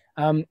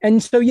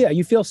 And so, yeah,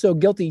 you feel so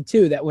guilty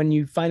too, that when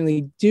you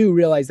finally do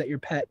realize that your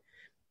pet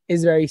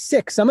is very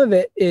sick, some of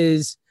it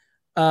is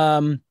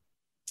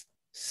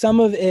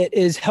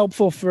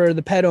helpful for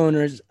the pet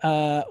owners,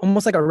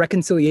 almost like a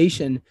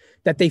reconciliation,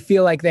 that they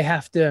feel like they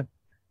have to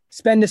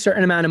spend a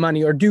certain amount of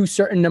money or do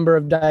certain number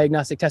of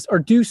diagnostic tests or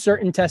do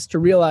certain tests to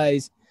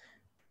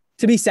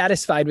be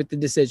satisfied with the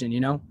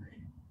decision,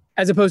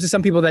 as opposed to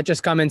some people that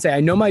just come and say, I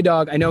know my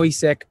dog, I know he's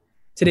sick,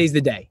 today's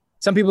the day.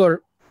 Some people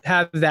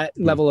have that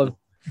level of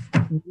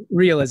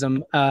realism.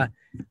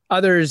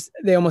 Others,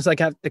 they almost like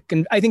have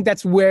to, I think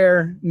that's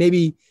where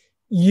maybe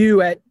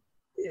you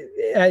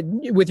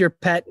with your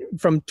pet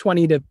from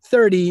 20 to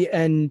 30,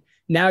 and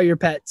now your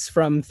pet's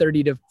from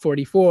 30 to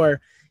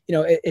 44,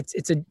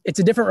 it's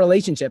a different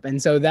relationship.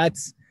 And so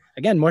that's,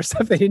 again, more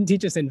stuff they didn't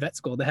teach us in vet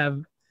school, to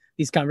have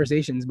these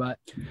conversations. But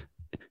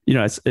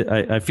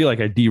I feel like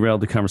I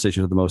derailed the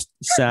conversation to the most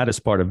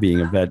saddest part of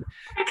being a vet.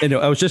 And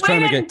I was just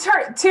trying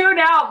to tune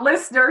out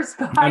listeners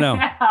by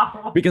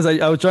now. Because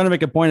I was trying to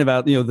make a point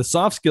about, the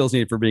soft skills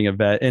needed for being a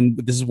vet. And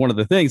this is one of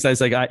the things. I was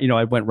like,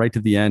 I went right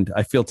to the end.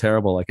 I feel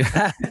terrible. Like,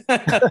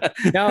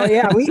 no,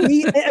 yeah,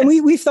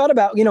 we thought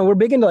about, we're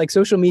big into like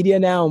social media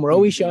now, and we're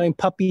always showing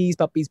puppies,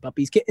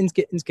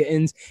 kittens.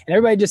 And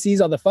everybody just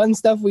sees all the fun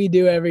stuff we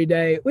do every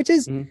day, which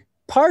is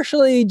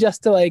partially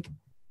just to like,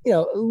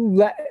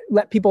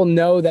 let people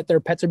know that their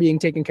pets are being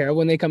taken care of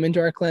when they come into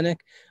our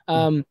clinic.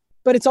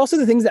 But it's also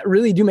the things that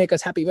really do make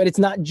us happy. But it's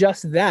not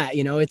just that,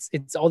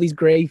 it's all these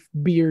gray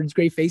beards,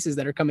 gray faces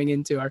that are coming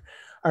into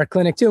our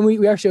clinic too. And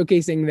we are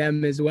showcasing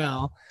them as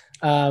well.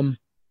 I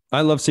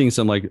love seeing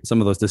some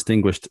of those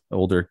distinguished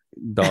older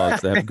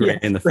dogs that have gray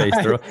in the face.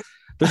 Right.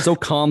 They're so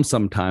calm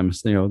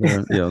sometimes. They're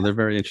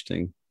very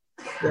interesting.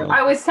 Yeah.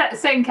 I was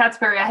saying,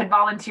 Catsberry, I had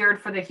volunteered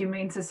for the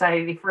Humane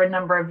Society for a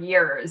number of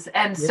years.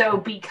 And so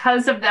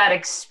because of that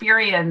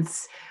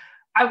experience,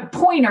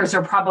 pointers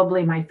are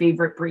probably my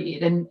favorite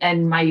breed,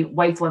 and my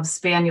wife loves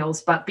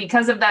spaniels, but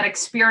because of that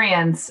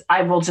experience,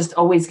 I will just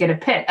always get a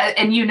pit.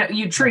 And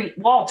you treat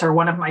Walter,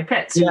 one of my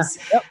pits,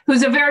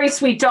 who's a very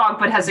sweet dog,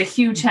 but has a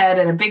huge head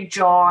and a big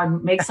jaw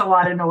and makes a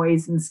lot of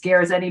noise and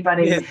scares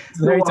anybody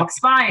who walks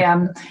by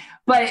him.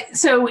 But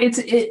so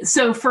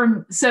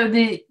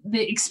the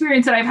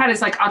experience that I've had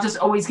is like, I'll just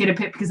always get a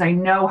pit because I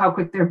know how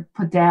quick they're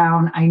put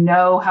down. I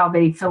know how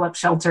they fill up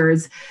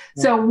shelters.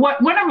 Yeah. So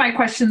one of my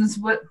questions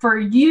for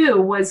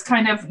you was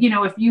kind of,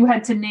 if you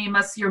had to name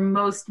us your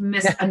most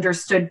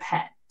misunderstood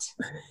pet.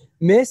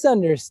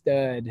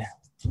 Misunderstood.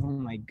 Oh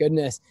my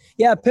goodness.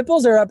 Yeah. Pit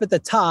bulls are up at the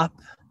top,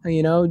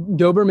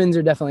 Dobermans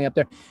are definitely up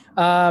there.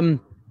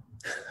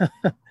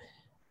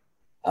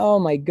 Oh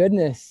my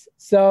goodness.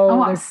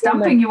 So I'm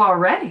stumping you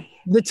already.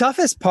 The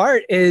toughest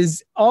part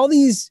is all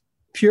these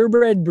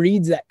purebred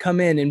breeds that come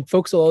in, and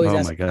folks will always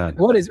ask, my God,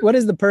 what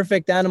is the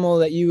perfect animal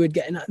that you would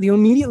get? And the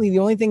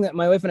only thing that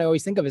my wife and I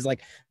always think of is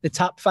like the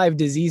top 5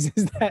 diseases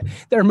that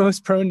they're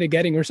most prone to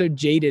getting. We're so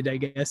jaded, I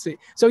guess.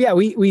 So yeah,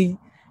 we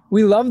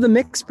love the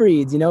mixed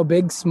breeds,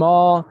 big,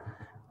 small.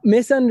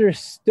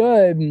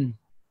 Misunderstood.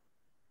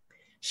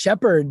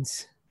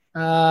 Shepherds.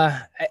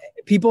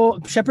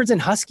 Shepherds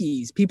and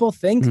huskies. People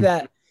think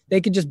that they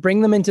could just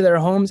bring them into their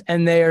homes,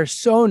 and they are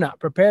so not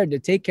prepared to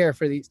take care of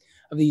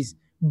these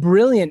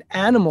brilliant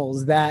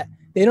animals that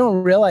they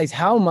don't realize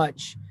how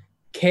much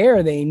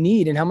care they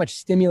need and how much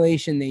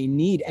stimulation they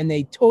need. And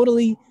they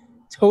totally,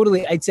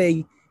 I'd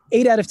say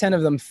 8 out of 10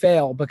 of them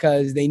fail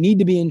because they need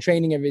to be in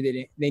training every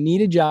day. They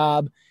need a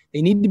job.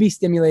 They need to be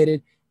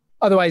stimulated.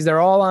 Otherwise,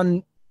 they're all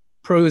on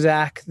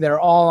Prozac. They're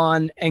all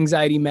on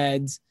anxiety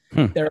meds.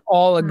 They're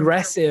all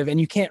aggressive, and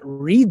you can't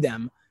read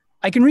them.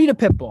 I can read a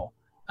pit bull.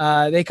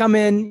 They come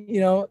in,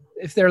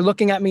 if they're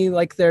looking at me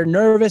like they're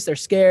nervous, they're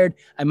scared,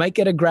 I might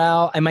get a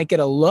growl. I might get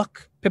a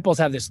look. Pit bulls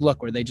have this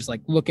look where they just like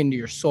look into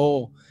your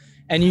soul,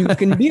 and you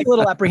can be a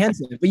little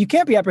apprehensive, but you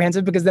can't be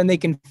apprehensive because then they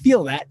can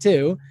feel that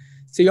too.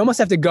 So you almost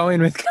have to go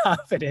in with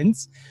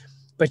confidence.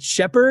 But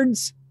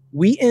shepherds,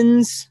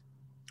 Wheatons,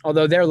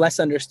 although they're less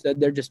understood,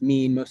 they're just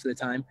mean most of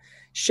the time.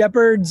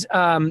 Shepherds,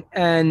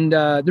 and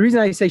the reason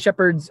I say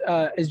shepherds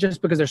is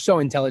just because they're so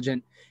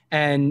intelligent,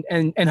 and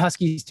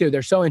huskies too.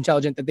 They're so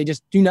intelligent that they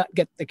just do not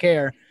get the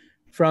care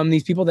from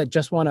these people that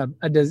just want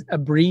a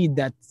breed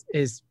that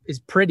is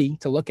pretty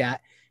to look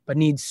at, but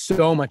needs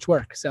so much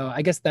work. So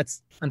I guess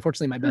that's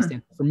unfortunately my best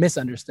answer for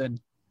misunderstood.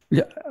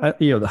 Yeah,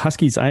 the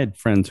huskies. I had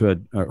friends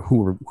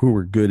who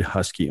were good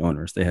husky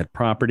owners. They had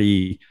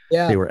property.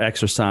 Yeah. They were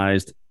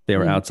exercised. They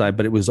were outside,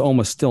 but it was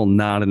almost still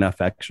not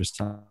enough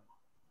exercise.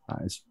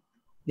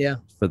 Yeah,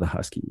 for the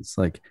huskies.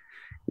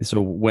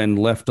 So when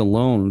left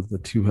alone, the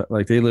two,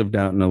 they lived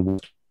out in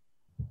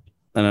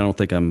and I don't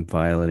think I'm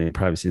violating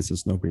privacy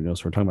since nobody knows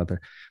what we're talking about there,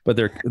 but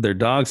their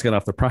dogs got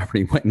off the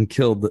property, went and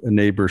killed a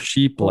neighbor's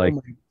sheep. Oh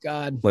my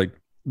God.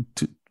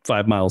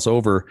 5 miles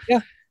over.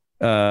 Yeah.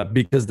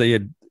 Because they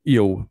had,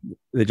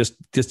 they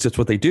just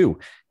what they do.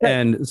 Right.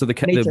 And so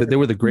they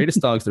were the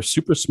greatest dogs. They're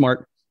super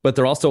smart, but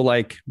they're also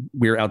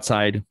we're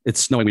outside, it's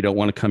snowing, we don't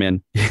want to come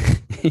in.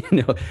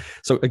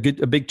 So a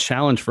big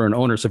challenge for an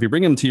owner. So if you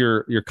bring them to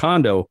your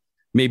condo,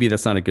 maybe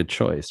that's not a good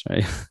choice,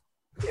 right?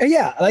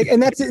 Yeah,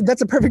 and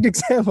that's a perfect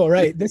example,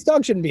 right? This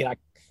dog shouldn't be in a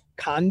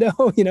condo,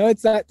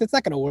 that's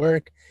not going to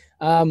work.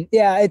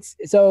 It's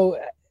so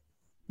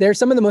they're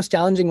some of the most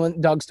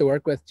challenging dogs to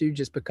work with too,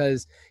 just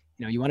because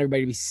you want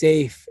everybody to be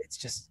safe. It's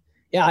just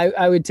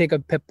I would take a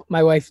pit.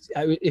 My wife,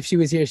 if she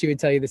was here, she would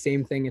tell you the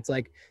same thing. It's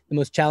the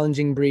most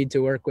challenging breed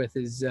to work with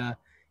is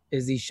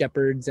these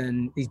shepherds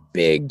and these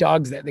big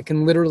dogs that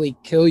can literally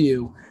kill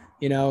you,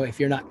 if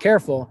you're not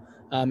careful.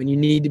 And you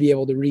need to be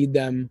able to read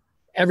them.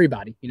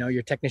 Everybody,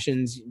 your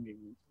technicians,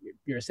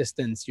 your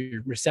assistants,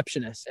 your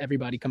receptionists,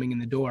 everybody coming in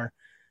the door.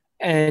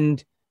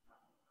 And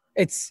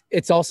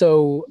it's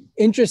also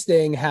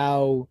interesting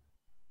how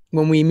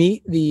when we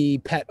meet the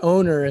pet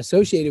owner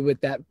associated with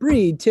that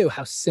breed too,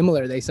 how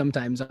similar they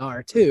sometimes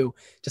are too.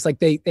 Just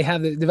they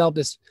have developed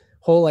this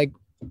whole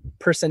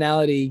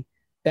personality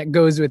that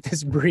goes with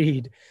this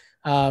breed.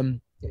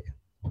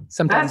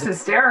 Sometimes that's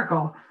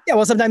hysterical. Yeah.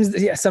 Well,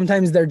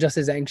 sometimes they're just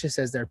as anxious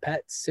as their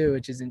pets too,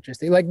 which is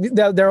interesting.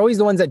 They're always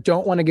the ones that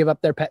don't want to give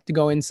up their pet to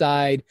go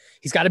inside.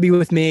 He's got to be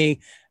with me.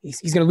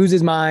 He's going to lose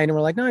his mind. And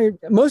we're like, no,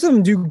 most of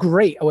them do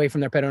great away from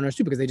their pet owners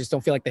too, because they just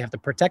don't feel like they have to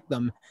protect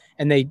them.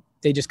 And they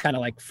just kind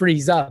of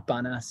freeze up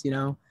on us,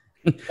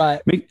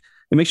 but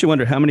it makes you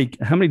wonder how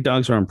many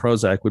dogs are on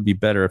Prozac would be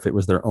better if it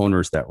was their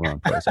owners that were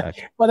on Prozac.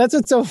 Well, that's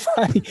what's so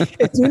funny.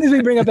 As soon as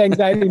we bring up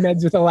anxiety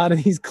meds with a lot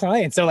of these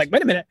clients, they're like,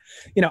 wait a minute,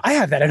 I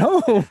have that at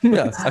home.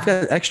 Yeah, I've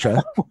got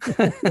extra.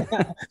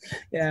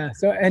 Yeah.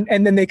 So,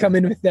 and then they come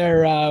in with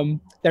their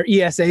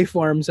ESA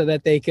form so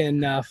that they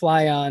can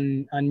fly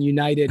on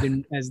United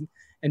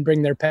and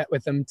bring their pet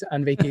with them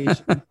on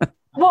vacation.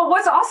 Well,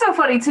 what's also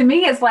funny to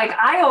me is like,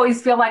 I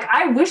always feel like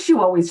I wish you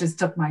always just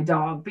took my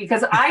dog,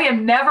 because I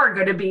am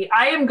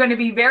going to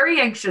be very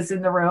anxious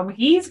in the room.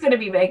 He's going to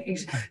be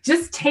anxious.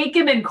 Just take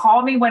him and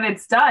call me when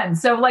it's done.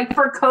 So like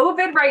for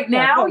COVID right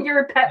now,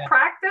 your pet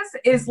practice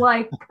is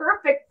like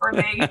perfect for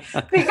me,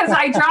 because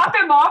I drop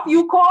him off.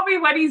 You call me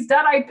when he's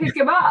done. I pick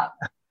him up.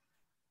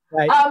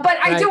 Right. But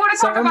I do want to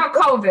talk about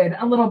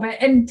COVID a little bit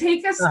and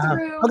take us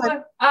through,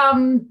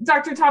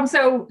 Dr. Tom.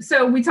 So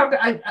we talked,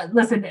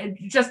 listen,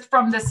 just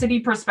from the city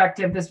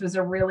perspective, this was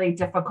a really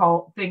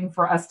difficult thing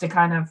for us to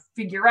kind of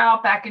figure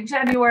out back in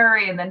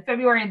January, and then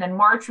February, and then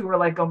March. We were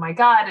like, oh my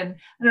God. And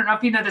I don't know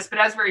if you know this, but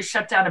Asbury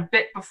shut down a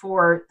bit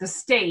before the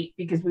state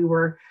because we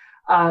were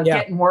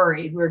getting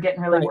worried. We were getting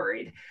really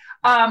worried.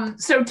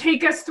 So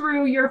take us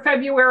through your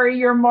February,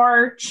 your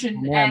March,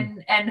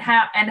 and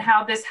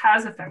how this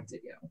has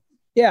affected you.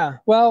 Yeah.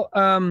 Well,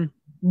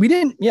 we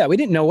didn't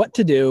know what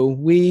to do.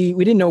 We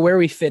didn't know where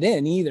we fit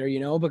in either,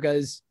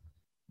 because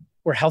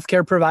we're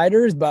healthcare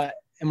providers,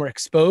 and we're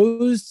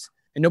exposed,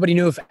 and nobody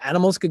knew if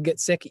animals could get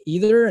sick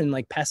either and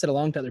like pass it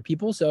along to other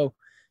people. So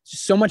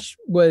there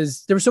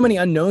were so many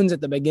unknowns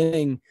at the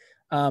beginning.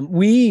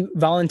 We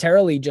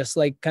voluntarily just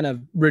like kind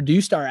of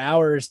reduced our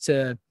hours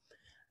to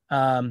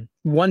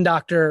one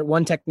doctor,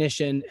 one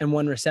technician, and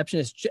one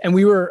receptionist. And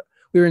we were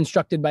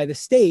instructed by the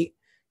state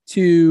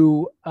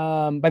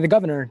by the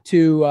governor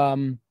to,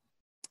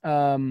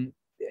 own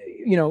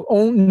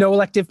no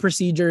elective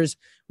procedures.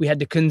 We had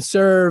to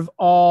conserve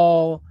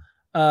all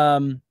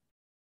personal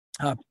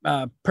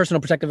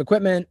protective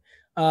equipment,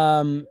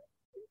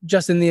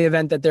 just in the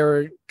event that they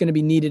were going to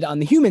be needed on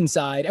the human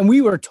side. And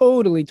we were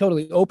totally,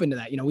 totally open to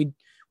that.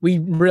 We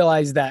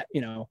realized that,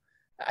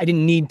 I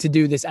didn't need to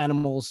do this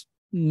animal's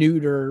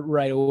neuter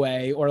right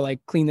away or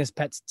like clean this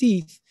pet's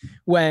teeth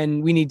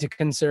when we need to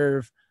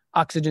conserve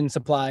oxygen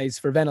supplies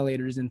for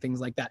ventilators and things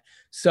like that.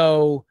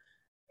 So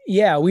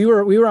yeah, we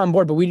were on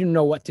board, but we didn't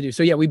know what to do.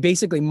 So yeah, we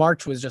basically,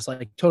 March was just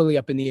like totally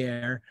up in the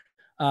air.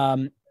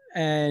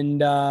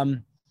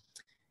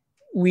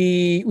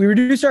 We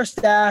reduced our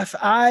staff.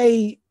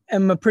 I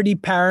am a pretty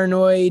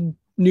paranoid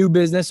new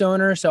business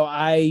owner. So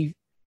I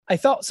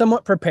felt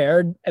somewhat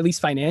prepared, at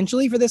least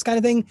financially, for this kind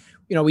of thing.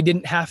 We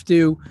didn't have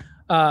to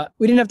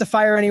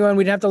fire anyone.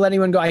 We didn't have to let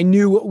anyone go. I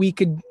knew what we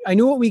could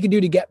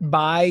do to get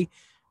by.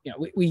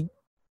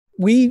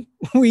 We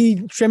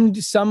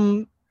trimmed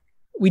some.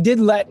 We did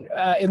let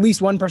at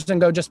least one person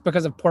go just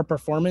because of poor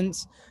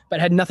performance, but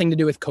had nothing to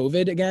do with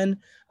COVID again.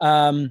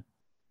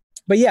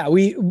 But yeah,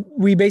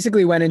 we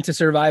basically went into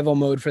survival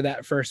mode for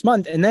that first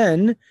month, and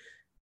then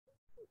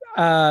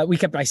we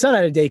kept my son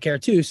out of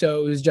daycare too.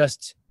 So it was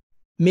just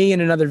me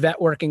and another vet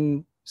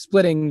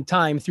splitting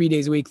time 3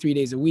 days a week, 3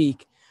 days a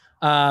week.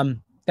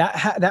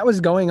 That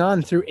was going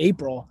on through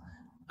April.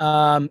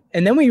 And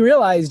then we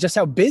realized just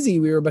how busy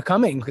we were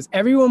becoming because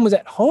everyone was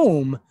at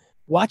home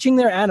watching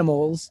their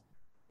animals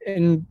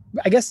and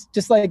I guess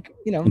just like,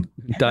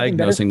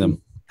 diagnosing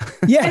them.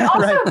 Yeah. And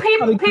also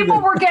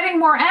people were getting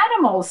more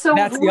animals. So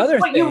that's the other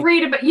thing. You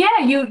read about,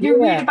 you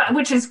read about,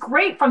 which is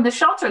great from the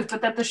shelters,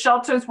 but that the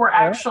shelters were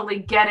actually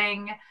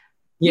getting,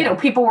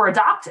 people were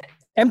adopting.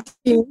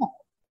 Empty.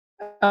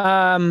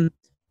 I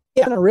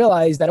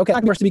realized that, okay,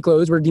 we're to be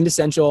closed. We're deemed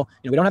essential.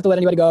 We don't have to let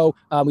anybody go.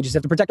 We just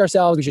have to protect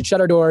ourselves. We should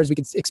shut our doors. We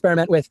could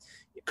experiment with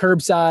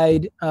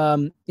curbside,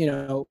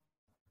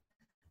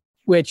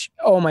 which,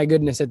 oh my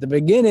goodness, at the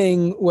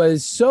beginning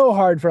was so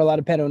hard for a lot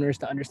of pet owners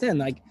to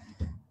understand.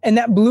 And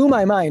that blew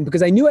my mind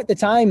because I knew at the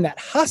time that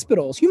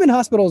human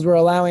hospitals were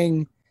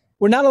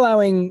not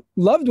allowing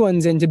loved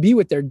ones in to be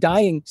with their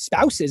dying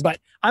spouses, but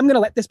I'm going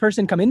to let this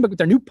person come in, but with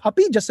their new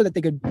puppy just so that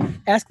they could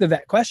ask the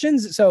vet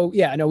questions. So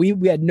yeah, no,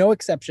 we had no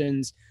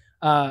exceptions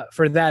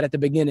for that at the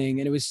beginning.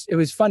 And it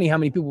was funny how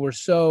many people were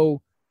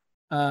so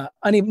not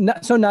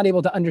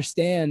able to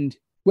understand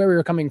where we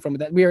were coming from with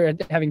that. We were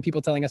having people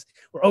telling us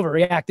we're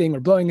overreacting, we're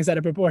blowing this out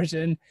of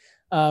proportion.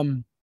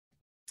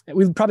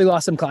 We probably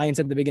lost some clients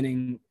at the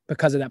beginning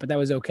because of that, but that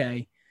was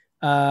okay.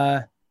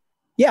 And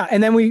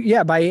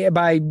then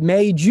by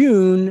May,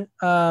 June,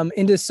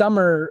 into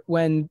summer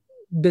when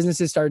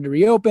businesses started to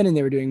reopen and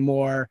they were doing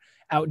more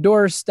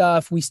outdoor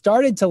stuff, we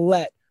started to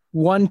let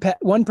one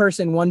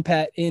person, one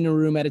pet in a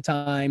room at a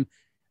time.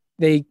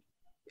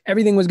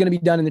 Everything was going to be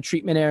done in the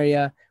treatment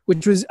area,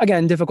 which was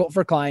again, difficult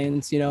for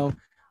clients,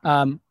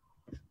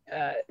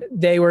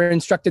 they were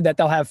instructed that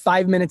they'll have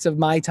 5 minutes of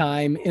my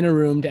time in a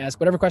room to ask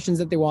whatever questions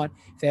that they want.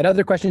 If they had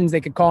other questions, they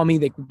could call me,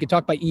 they could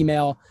talk by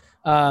email.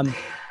 And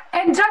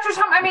Dr.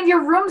 Tom,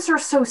 your rooms are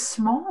so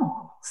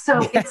small.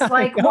 So it's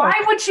like, why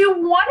would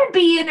you want to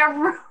be in a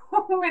room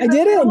in the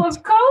middle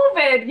of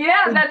COVID?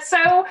 Yeah, that's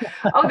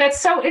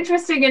so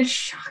interesting and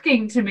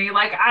shocking to me.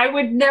 Like, I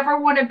would never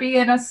want to be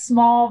in a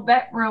small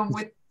vet room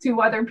with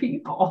two other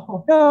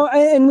people. No,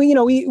 and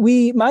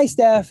my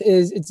staff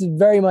it's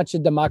very much a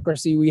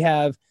democracy. We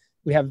have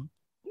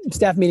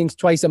staff meetings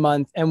twice a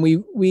month, and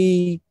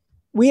we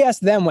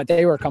asked them what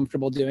they were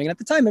comfortable doing. And at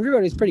the time,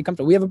 everybody was pretty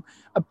comfortable. We have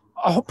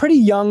a pretty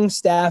young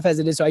staff as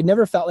it is. So I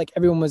never felt like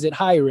everyone was at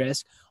high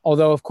risk.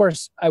 Although, of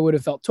course, I would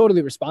have felt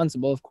totally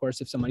responsible, of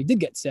course, if somebody did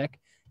get sick,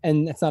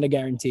 and that's not a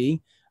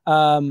guarantee.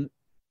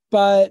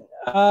 But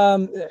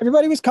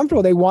everybody was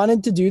comfortable. They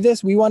wanted to do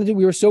this. We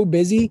were so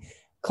busy.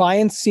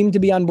 Clients seemed to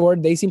be on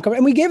board. They seemed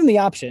comfortable. And we gave them the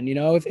option,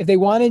 if they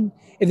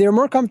were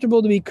more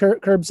comfortable to be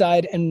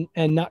curbside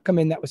and not come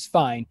in, that was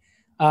fine.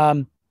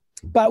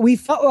 But we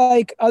felt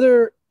like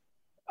other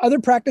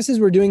practices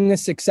were doing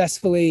this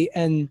successfully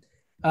and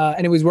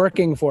it was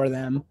working for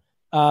them.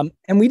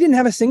 And we didn't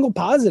have a single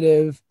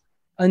positive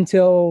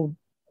until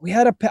we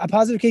had a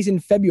positive case in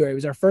February. It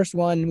was our first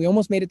one. We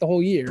almost made it the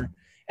whole year.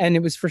 And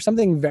it was for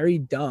something very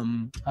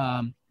dumb.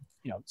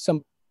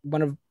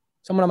 Someone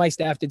on my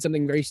staff did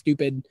something very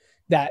stupid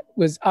that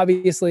was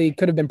obviously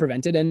could have been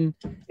prevented and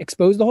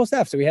exposed the whole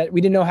staff. So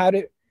we didn't know how to,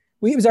 it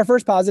was our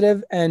first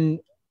positive, and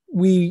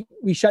we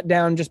shut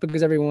down just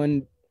because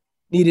everyone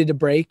needed a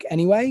break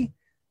anyway.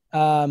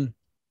 We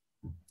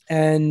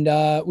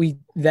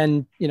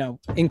then,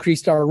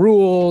 increased our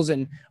rules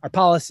and our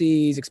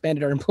policies,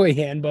 expanded our employee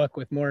handbook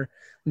with more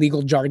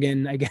legal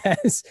jargon, I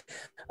guess,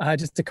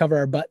 just to cover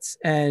our butts.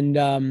 And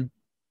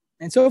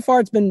so far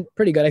it's been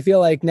pretty good. I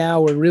feel like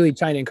now we're really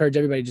trying to encourage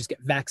everybody to just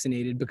get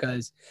vaccinated,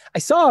 because I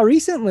saw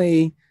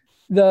recently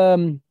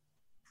I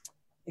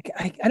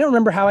don't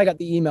remember how I got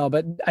the email,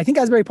 but I think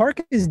Asbury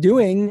Park is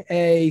doing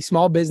a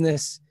small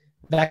business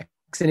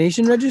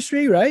vaccination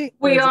registry, right?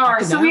 We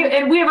are. So we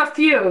have a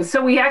few.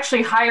 So we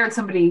actually hired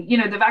somebody.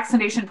 The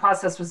vaccination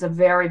process was a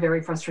very,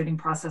 very frustrating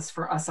process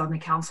for us on the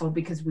council,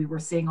 because we were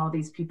seeing all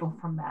these people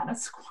from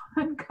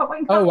Manasquan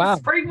going to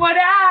Springwood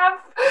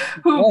Ave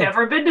who've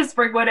never been to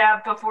Springwood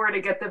Ave before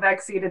to get the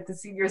vaccine at the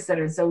senior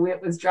center. So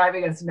it was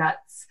driving us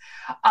nuts.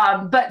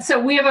 But so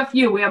we have a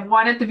few. We have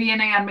one at the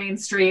VNA on Main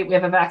Street. We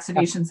have a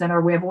vaccination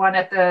center. We have one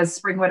at the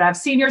Springwood Ave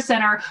Senior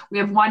Center. We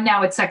have one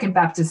now at Second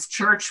Baptist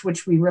Church,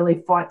 which we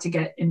really fought to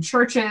get in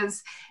churches.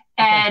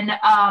 And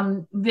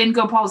Vin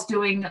Gopal's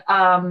doing,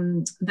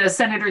 the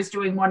senator's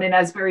doing one in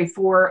Asbury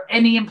for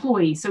any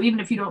employee. So even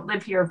if you don't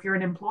live here, if you're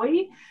an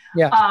employee,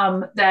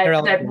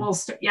 that will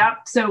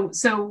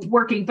so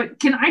working. But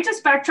can I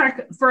just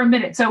backtrack for a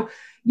minute? So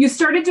you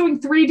started doing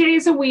 3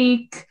 days a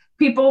week,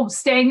 people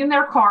staying in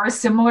their cars,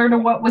 similar to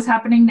what was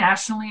happening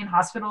nationally in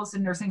hospitals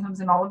and nursing homes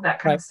and all of that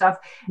kind of stuff.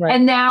 Right.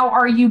 And now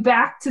are you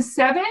back to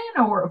 7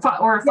 or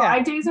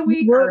 5 days a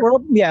week?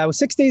 We're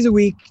 6 days a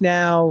week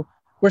now.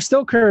 We're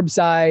still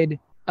curbside.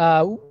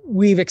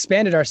 We've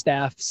expanded our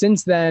staff.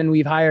 Since then,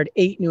 we've hired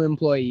 8 new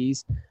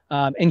employees,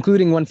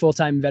 including 1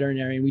 full-time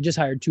veterinarian. We just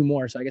hired 2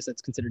 more, so I guess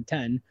that's considered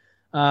 10.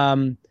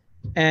 And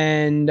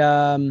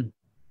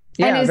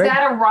is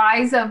that a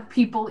rise of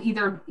people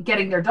either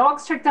getting their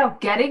dogs checked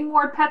out, getting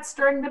more pets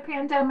during the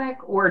pandemic,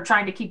 or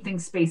trying to keep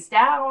things spaced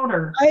out?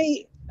 Or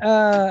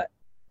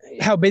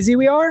how busy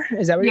we are?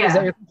 Is that is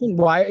that your question?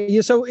 Why?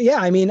 So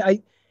I mean,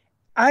 I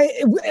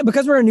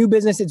because we're a new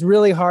business, it's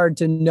really hard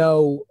to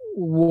know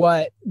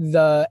what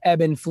the ebb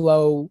and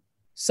flow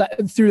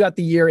throughout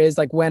the year is,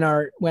 like when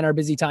our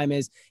busy time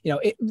is.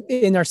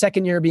 In our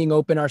second year being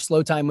open, our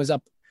slow time was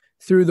up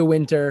through the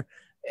winter.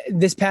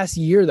 This past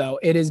year, though,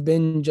 it has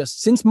been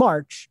just since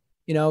March,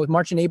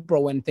 March and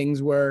April, when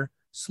things were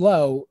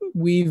slow,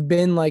 we've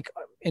been like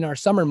in our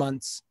summer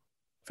months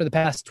for the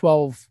past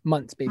 12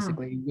 months,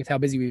 basically, with how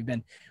busy we've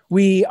been.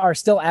 We are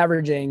still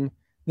averaging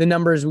the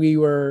numbers we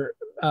were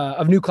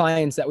of new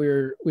clients that we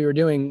were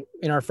doing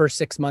in our first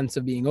 6 months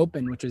of being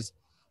open, which is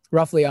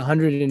roughly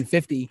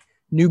 150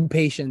 new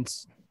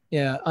patients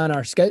in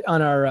our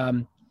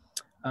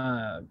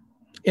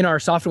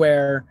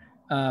software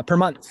per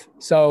month.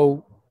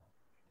 So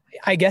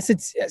I guess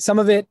it's some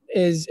of it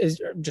is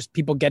just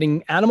people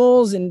getting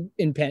animals in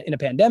a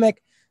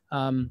pandemic.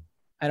 I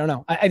don't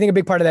know. I think a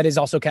big part of that is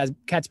also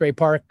Catsbury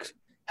Park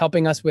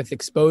helping us with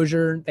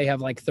exposure. They have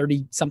like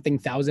 30-something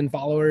thousand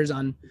followers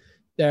on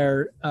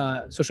their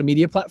social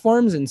media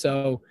platforms. And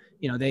so,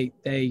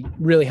 they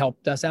really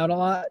helped us out a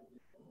lot.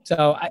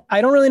 So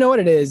I don't really know what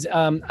it is.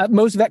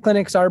 Most vet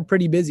clinics are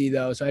pretty busy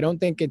though. So I don't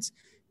think it's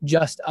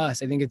just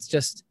us. I think it's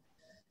just,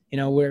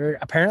 we're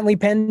apparently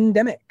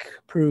pandemic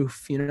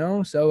proof,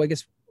 so I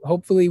guess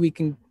hopefully we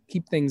can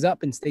keep things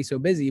up and stay so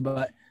busy,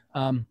 but,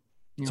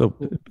 so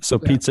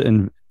pizza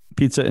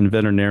and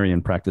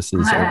veterinarian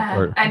practices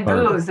and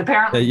booze,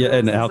 apparently.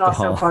 And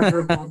alcohol.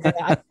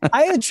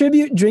 I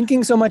attribute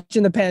drinking so much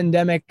in the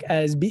pandemic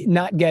as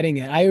not getting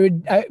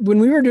it. When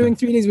we were doing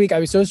 3 days a week, I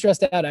was so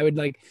stressed out. I would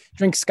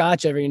drink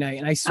scotch every night,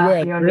 and I swear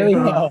it really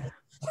helped.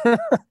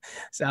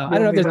 So I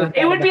don't know if there's.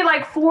 It would be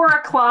like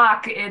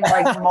 4:00 in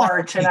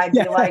March, and I'd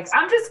be like,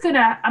 I'm just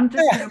gonna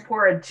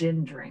pour a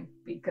gin drink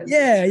because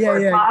it's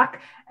 4:00.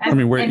 I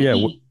mean,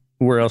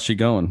 where else you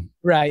going?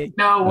 Right.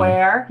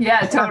 Nowhere.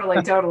 Yeah,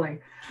 totally.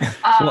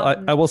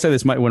 Well, I will say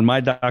this: when my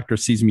doctor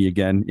sees me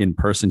again in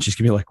person, she's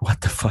gonna be like,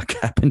 "What the fuck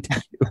happened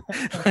to you?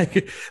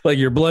 like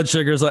your blood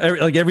sugars,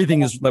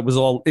 everything that was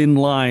all in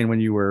line when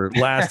you were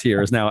last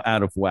here is now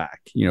out of whack."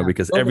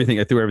 Because I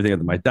threw everything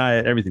into my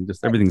diet,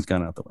 everything's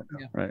gone out the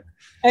window, right?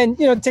 And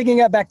taking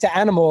it back to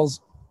animals,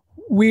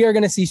 we are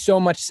going to see so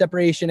much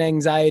separation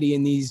anxiety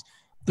in these,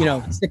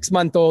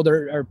 6-month-old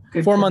or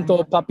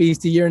 4-month-old puppies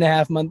to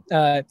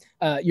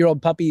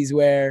year-old puppies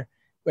where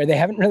they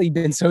haven't really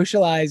been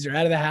socialized or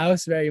out of the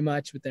house very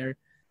much with their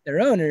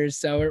owners.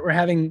 So we're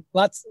having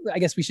lots. I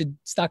guess we should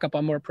stock up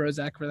on more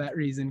Prozac for that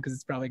reason, because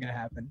it's probably going to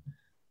happen.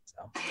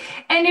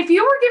 And if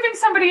you were giving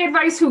somebody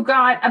advice who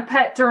got a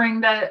pet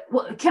during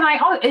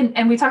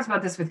and we talked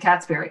about this with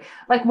Catsberry,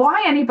 like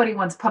why anybody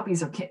wants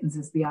puppies or kittens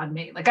is beyond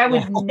me. Like I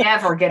would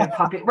never get a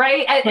puppy,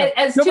 right?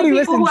 As two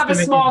people who have a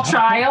small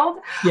child,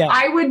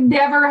 I would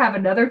never have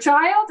another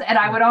child. And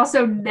I would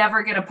also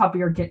never get a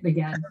puppy or kitten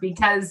again,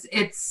 because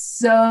it's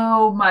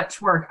so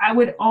much work. I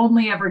would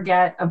only ever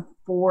get a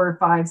 4,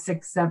 5,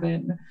 6,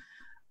 7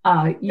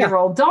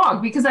 year-old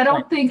dog, because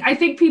I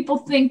think people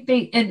think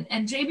and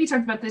JB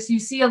talked about this, you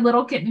see a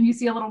little kitten and you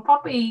see a little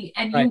puppy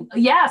and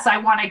yes, I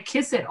want to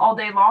kiss it all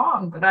day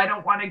long, but I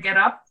don't want to get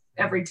up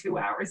every 2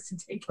 hours to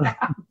take it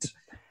out.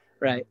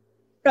 Right.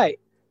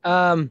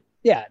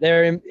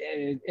 They're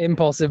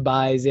impulsive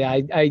buys.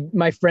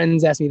 My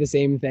friends ask me the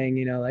same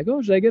thing, like,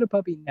 oh, should I get a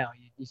puppy? No,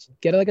 you should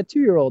get like a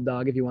 2-year-old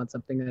dog if you want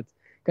something that's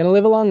going to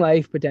live a long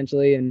life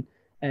potentially, and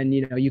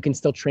you can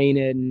still train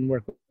it and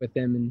work with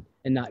them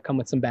and not come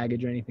with some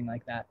baggage or anything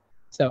like that.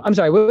 So I'm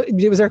sorry,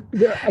 was there?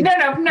 No.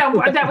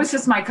 That was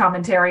just my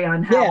commentary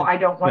on how I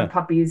don't want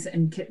puppies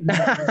and kittens.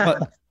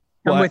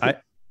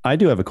 I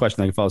do have a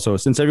question I can follow. So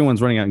since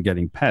everyone's running out and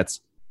getting pets,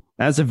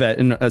 as a vet,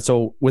 and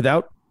so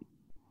without,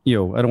 I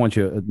don't want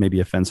you to maybe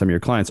offend some of your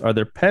clients. Are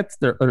there pets?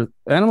 There are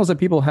animals that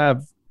people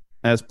have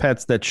as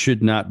pets that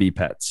should not be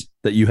pets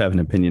that you have an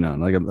opinion on?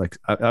 Like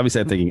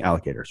obviously I'm thinking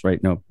alligators,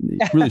 right? No, you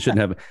really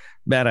shouldn't have a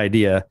bad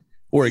idea,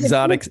 or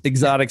exotics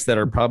that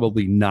are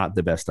probably not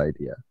the best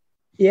idea.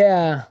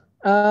 Yeah.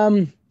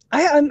 I'm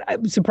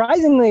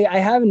surprisingly, I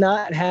have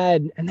not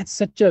had, and that's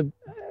such a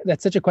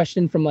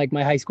question from like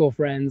my high school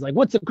friends. Like,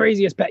 what's the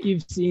craziest pet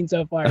you've seen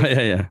so far?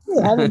 Yeah.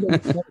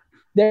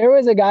 There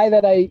was a guy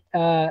that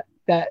I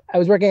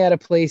was working at a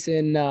place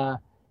in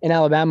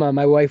Alabama.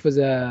 My wife was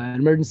an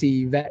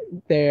emergency vet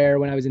there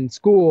when I was in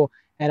school,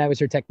 and I was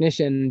her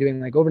technician doing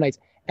like overnights.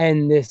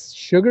 And this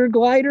sugar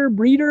glider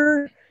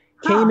breeder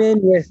came in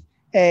with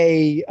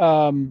he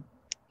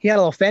had a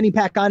little fanny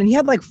pack on, and he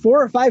had like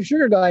 4 or 5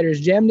 sugar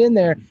gliders jammed in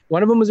there.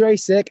 One of them was very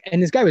sick,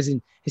 and this guy was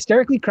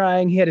hysterically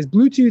crying. He had his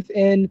Bluetooth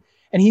in,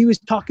 and he was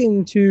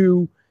talking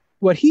to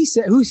what he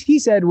said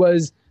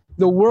was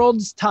the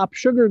world's top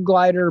sugar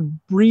glider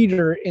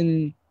breeder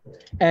and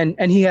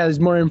he has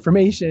more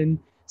information.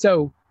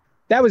 So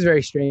that was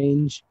very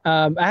strange.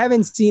 I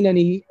haven't seen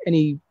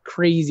any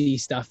crazy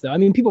stuff though. I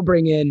mean, people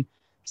bring in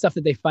stuff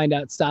that they find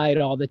outside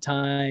all the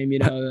time,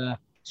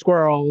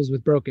 squirrels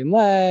with broken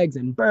legs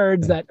and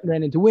birds that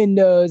ran into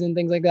windows and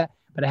things like that.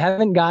 But I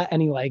haven't got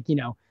any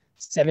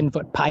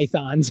 7-foot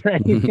pythons or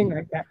anything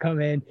like that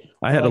come in.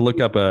 I had to look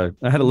up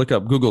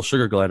Google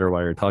sugar glider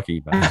while you're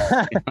talking about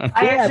it.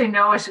 I actually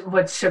know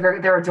what sugar.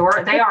 They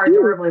are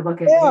adorably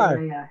looking. They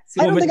are. Yeah.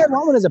 I don't think I'd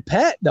want one as a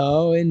pet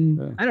though,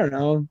 and I don't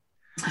know.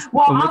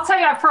 Well, I'll tell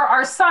you, for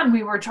our son,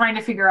 we were trying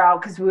to figure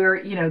out, because we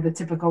were, the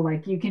typical,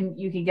 you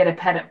can get a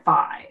pet at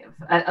 5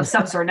 of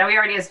some sort. Now he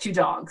already has 2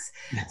 dogs.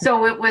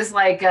 So it was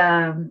like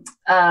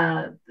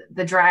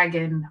the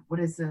dragon,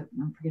 what is it?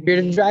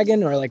 Bearded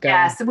dragon or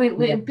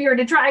we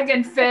bearded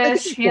dragon,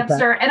 fish,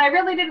 hamster. And I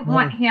really didn't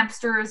want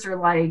hamsters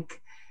or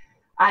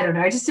I don't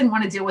know. I just didn't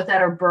want to deal with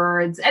that, or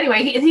birds.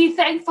 Anyway, he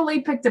thankfully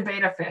picked a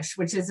betta fish,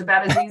 which is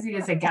about as easy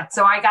as it gets.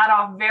 So I got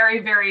off very,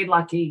 very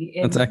lucky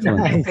in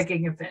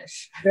picking a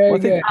fish. Very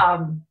good.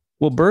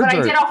 Birds. But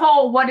I did a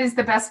whole what is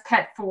the best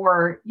pet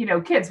for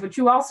kids, which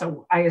you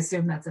also, I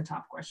assume that's a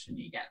top question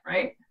you get,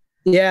 right?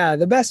 Yeah,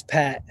 the best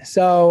pet.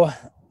 So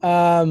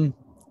I'm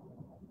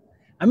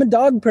a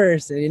dog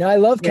person. I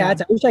love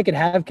cats. I wish I could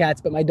have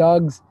cats, but my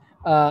dogs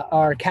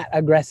are cat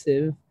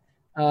aggressive.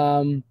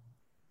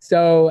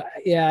 So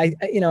yeah,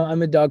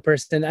 I'm a dog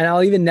person, and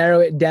I'll even narrow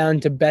it down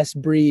to best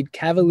breed: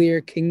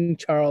 Cavalier King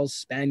Charles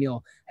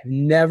Spaniel. I've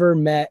never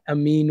met a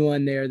mean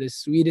one. They're the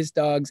sweetest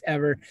dogs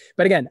ever.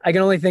 But again, I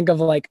can only think of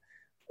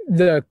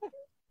the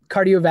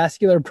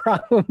cardiovascular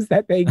problems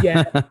that they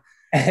get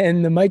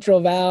and the mitral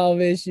valve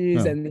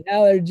issues and the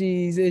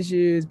allergies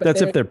issues. But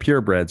that's if they're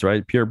purebreds,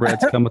 right?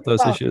 Purebreds come with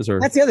those issues, or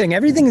that's the other thing.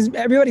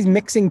 Everybody's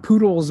mixing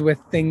poodles with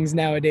things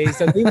nowadays.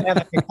 So they have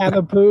a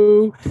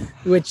Cavapoo,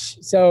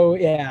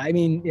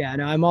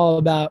 I'm all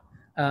about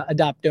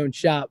adopt, don't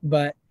shop.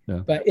 But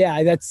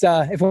that's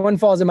if one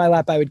falls in my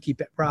lap, I would keep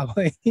it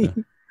probably.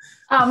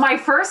 My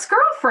first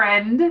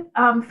girlfriend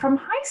from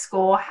high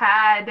school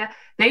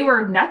they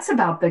were nuts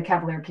about the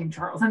Cavalier King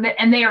Charles,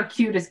 and they are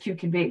cute as cute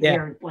can be.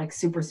 Yeah. They're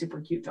super, super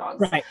cute dogs.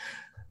 Right.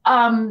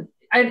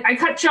 I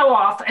cut Joe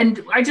off,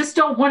 and I just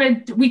don't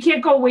want to. We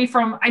can't go away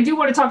from. I do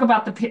want to talk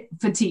about the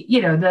fatigue.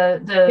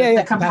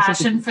 The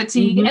compassion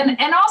fatigue, mm-hmm.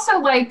 and also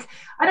I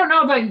don't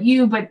know about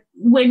you, but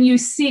when you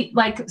see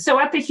at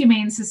the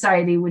Humane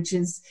Society, which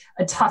is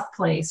a tough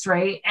place,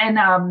 right? And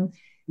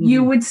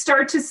you would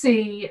start to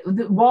see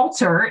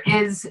Walter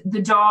is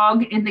the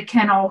dog in the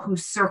kennel who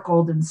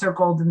circled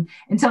and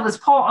until his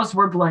paws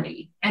were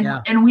bloody.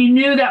 And we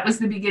knew that was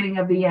the beginning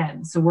of the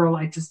end. So we're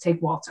like, just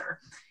take Walter.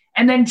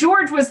 And then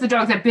George was the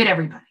dog that bit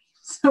everybody.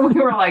 So we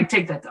were like,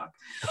 take that dog.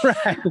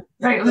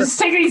 Right. Let's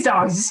take these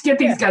dogs. Just get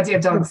these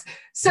goddamn dogs.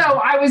 So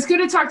I was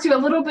going to talk to you a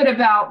little bit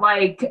about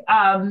like,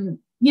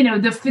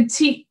 the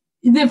fatigue.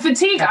 The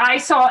fatigue I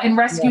saw in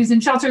rescues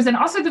and shelters, and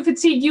also the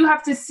fatigue you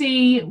have to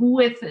see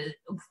with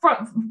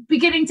from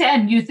beginning to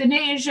end,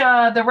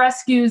 euthanasia, the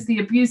rescues, the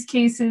abuse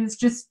cases,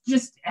 just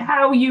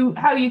how you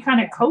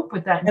kind of cope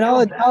with that. And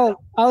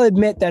I'll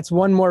admit that's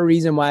one more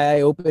reason why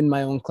I opened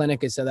my own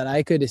clinic, is so that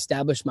I could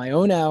establish my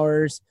own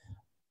hours.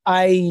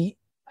 I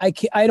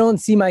don't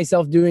see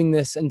myself doing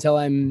this until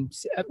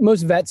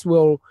most vets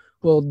will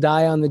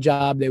die on the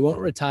job. They won't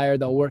retire.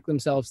 They'll work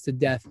themselves to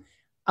death.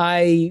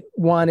 I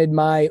wanted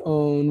my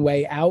own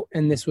way out.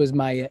 And this was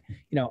my,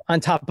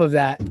 on top of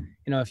that,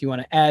 if you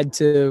want to add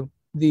to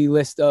the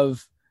list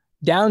of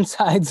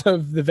downsides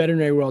of the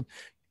veterinary world,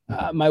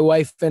 my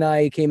wife and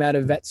I came out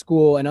of vet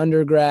school and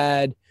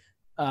undergrad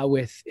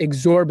with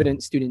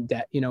exorbitant student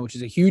debt, which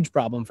is a huge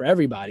problem for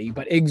everybody,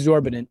 but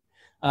exorbitant.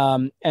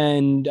 And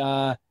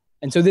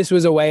so this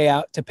was a way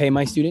out to pay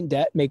my student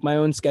debt, make my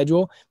own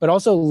schedule, but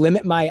also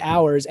limit my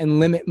hours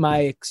and limit my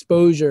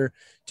exposure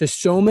to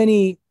so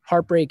many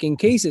heartbreaking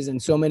cases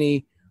and so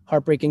many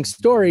heartbreaking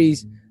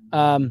stories.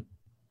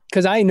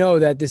 Cause I know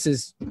that this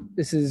is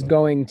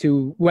going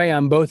to weigh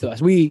on both of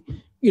us.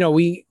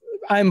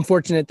 I'm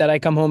fortunate that I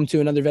come home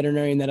to another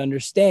veterinarian that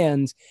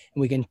understands,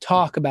 and we can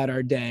talk about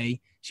our day.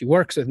 She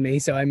works with me.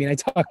 So, I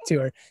talk to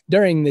her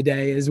during the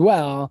day as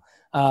well,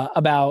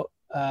 about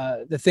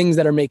the things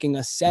that are making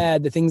us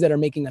sad, the things that are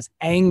making us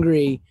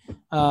angry.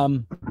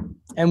 And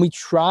we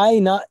try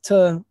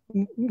to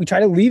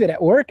leave it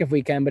at work if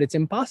we can, but it's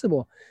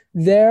impossible.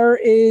 There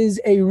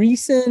is a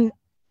recent,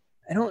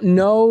 I don't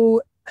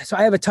know. So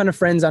I have a ton of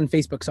friends on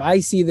Facebook, so I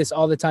see this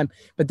all the time,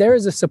 but there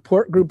is a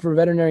support group for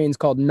veterinarians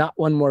called Not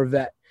One More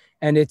Vet.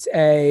 And it's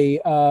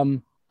a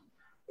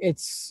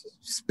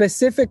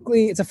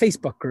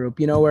Facebook group,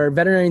 where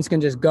veterinarians can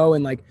just go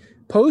and like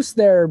post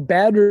their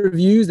bad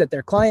reviews that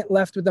their client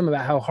left with them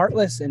about how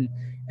heartless and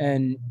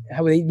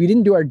how we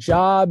didn't do our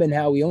job and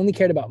how we only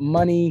cared about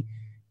money.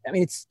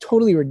 It's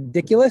totally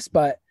ridiculous,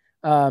 but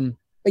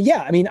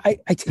yeah,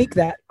 I take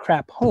that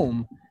crap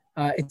home.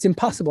 It's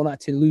impossible not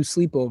to lose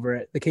sleep over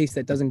it, the case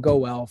that doesn't go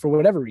well for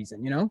whatever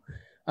reason,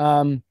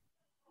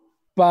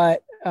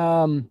 But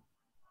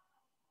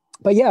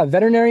yeah,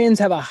 veterinarians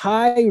have a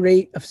high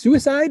rate of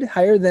suicide,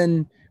 higher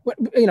than,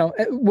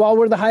 while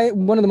we're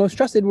one of the most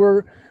trusted,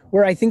 where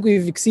I think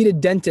we've exceeded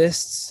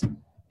dentists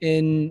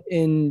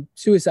in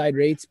suicide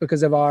rates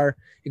because of our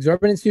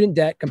exorbitant student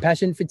debt,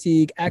 compassion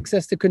fatigue,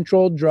 access to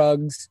controlled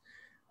drugs,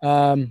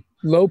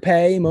 low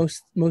pay,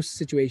 most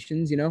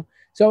situations,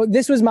 So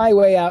this was my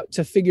way out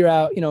to figure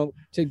out,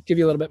 to give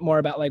you a little bit more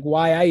about like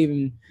why I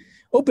even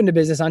opened a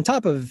business on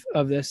top of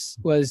this,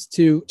 was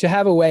to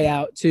have a way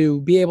out,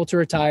 to be able to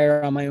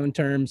retire on my own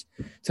terms,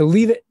 to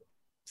leave it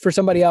for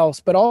somebody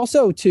else, but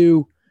also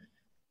to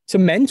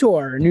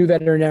mentor new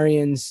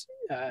veterinarians.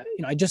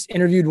 I just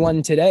interviewed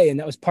one today, and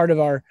that was part of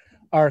our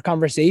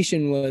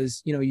conversation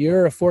was,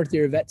 you're a fourth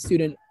year vet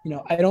student.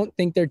 I don't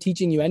think they're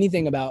teaching you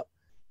anything about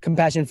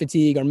compassion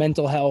fatigue or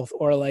mental health,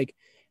 or like,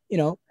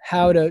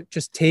 how to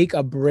just take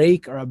a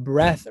break or a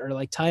breath or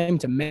like time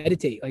to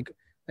meditate. Like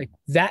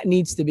that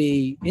needs to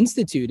be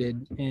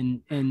instituted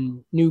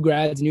in new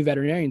grads, new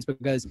veterinarians,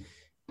 because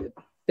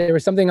there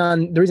was something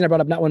on, the reason I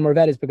brought up Not One More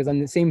Vet is because on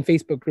the same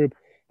Facebook group,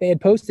 they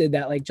had posted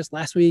that like just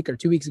last week or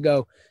 2 weeks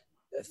ago,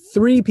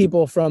 3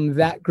 people from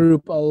that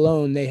group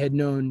alone they had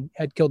known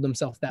had killed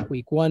themselves that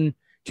week. 2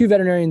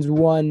 veterinarians,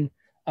 1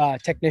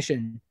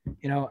 technician.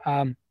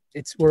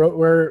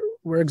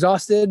 We're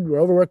exhausted, we're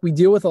overworked. We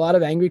deal with a lot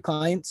of angry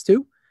clients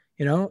too,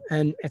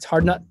 and it's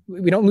hard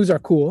we don't lose our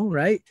cool,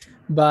 right?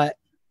 But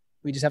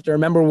we just have to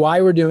remember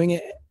why we're doing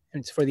it.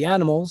 And it's for the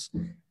animals.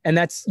 And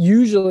that's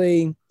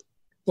usually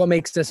what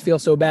makes us feel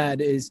so bad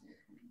is,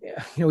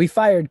 we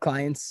fired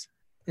clients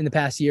in the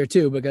past year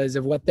too, because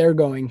of what they're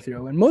going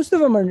through. And most of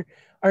them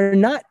are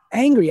not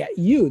angry at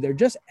you. They're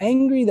just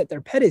angry that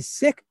their pet is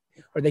sick,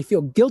 or they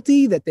feel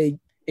guilty that they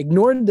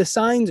ignored the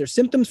signs or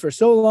symptoms for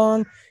so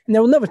long. And they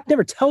will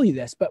never tell you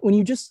this, but when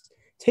you just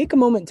take a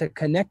moment to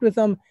connect with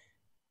them,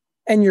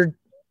 and you're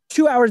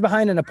 2 hours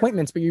behind on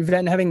appointments, but you've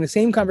been having the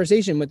same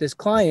conversation with this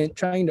client,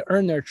 trying to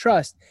earn their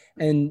trust,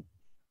 and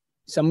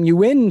some you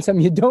win,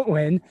 some you don't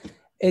win.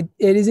 It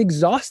is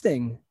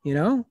exhausting,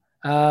 and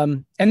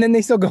then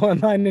they still go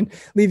online and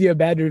leave you a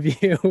bad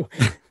review.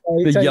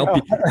 They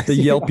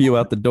yelp you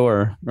out the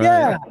door. Right?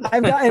 Yeah,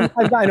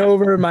 I've gotten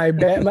over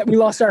we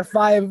lost our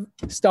 5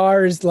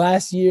 stars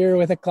last year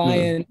with a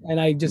client,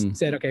 and I just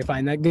said, okay,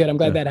 fine, that good. I'm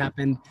glad that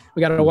happened.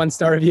 We got a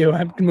 1-star review.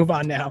 I can move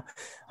on now.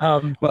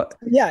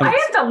 Yeah, I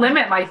have to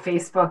limit my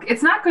Facebook.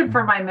 It's not good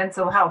for my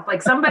mental health.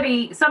 Like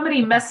somebody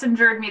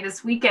messengered me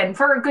this weekend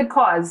for a good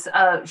cause.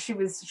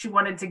 She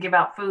wanted to give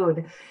out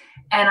food,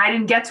 and I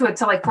didn't get to it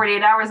till like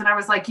 48 hours. And I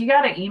was like, you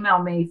got to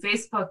email me.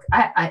 Facebook,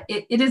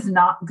 it is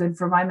not good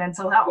for my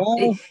mental health.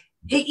 Well,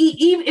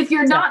 If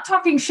you're not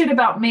talking shit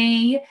about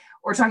me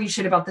or talking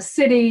shit about the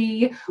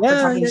city or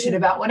talking shit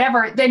about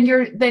whatever, then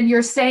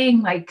you're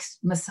saying like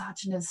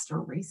misogynist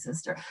or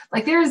racist or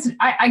like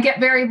I get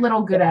very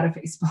little good out of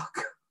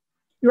Facebook.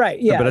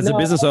 Right. Yeah. But as a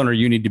business owner,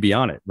 you need to be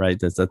on it, right?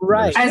 That's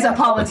right. As a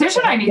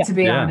politician, I need to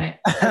be on it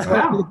as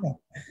well.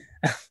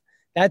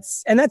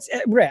 That's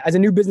right. As a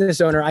new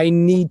business owner, I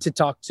need to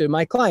talk to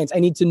my clients. I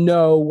need to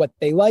know what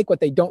they like,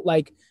 what they don't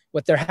like,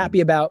 what they're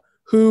happy about,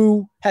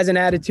 who has an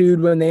attitude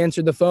when they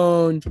answer the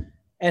phone,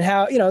 and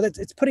how,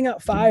 it's putting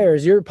out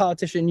fires. You're a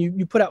politician.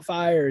 You put out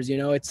fires, you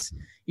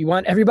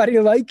want everybody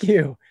to like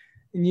you,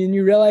 and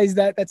you realize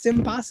that that's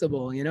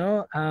impossible,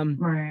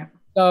 Right.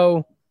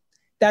 So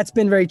that's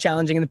been very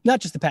challenging. And not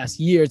just the past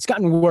year, it's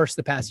gotten worse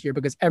the past year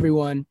because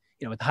everyone,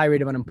 with the high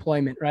rate of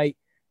unemployment, right?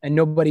 And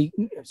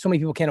so many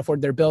people can't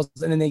afford their bills.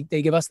 And then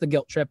they give us the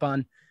guilt trip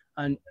on,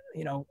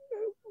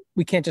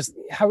 we can't just,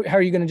 how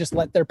are you going to just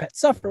let their pet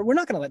suffer? We're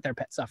not going to let their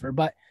pet suffer.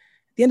 But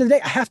at the end of the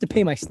day, I have to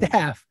pay my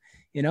staff,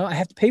 I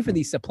have to pay for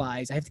these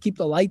supplies. I have to keep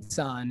the lights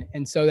on.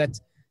 And so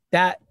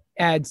that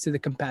adds to the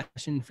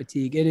compassion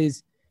fatigue. It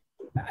is,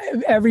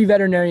 every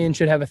veterinarian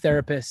should have a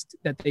therapist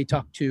that they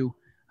talk to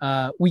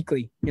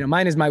weekly.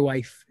 Mine is my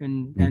wife,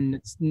 and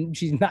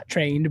she's not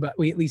trained, but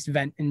we at least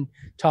vent and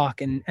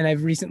talk. And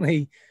I've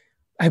recently,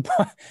 I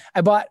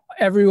bought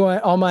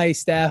all my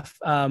staff,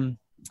 oh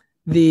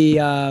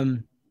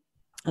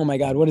my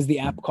God, what is the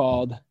app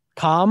called?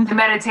 Calm. The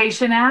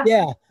meditation app.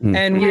 Yeah.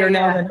 And we're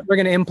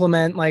going to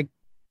implement like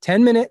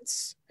 10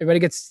 minutes. Everybody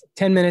gets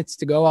 10 minutes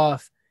to go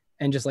off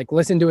and just like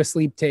listen to a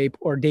sleep tape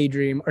or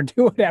daydream or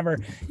do whatever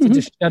to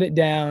just shut it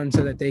down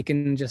so that they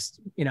can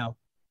just,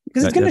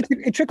 because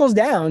it trickles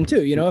down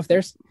too,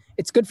 if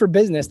it's good for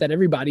business that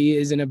everybody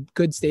is in a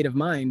good state of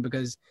mind,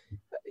 because,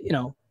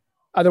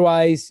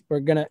 otherwise we're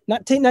going to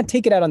not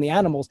take it out on the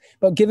animals,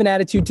 but give an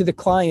attitude to the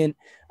client.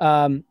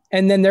 And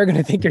then they're going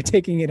to think you're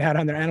taking it out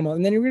on their animal,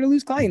 and then you're going to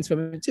lose clients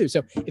from it too.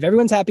 So if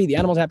everyone's happy, the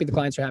animal's happy, the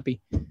clients are happy.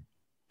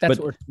 That's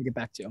what we're trying to get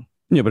back to.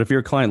 Yeah. But if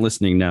you're a client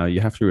listening now,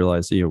 you have to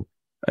realize, when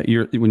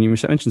you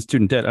mention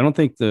student debt, I don't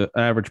think the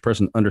average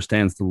person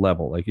understands the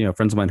level. Like,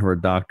 friends of mine who are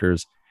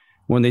doctors,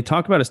 when they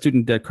talk about a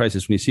student debt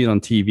crisis, when you see it on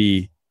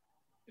TV,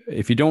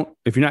 if you're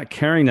not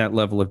carrying that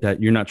level of debt,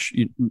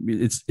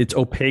 it's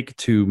opaque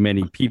to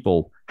many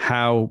people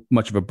how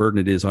much of a burden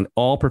it is on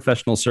all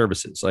professional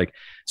services. Like,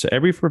 so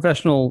every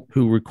professional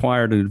who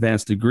required an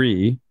advanced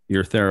degree,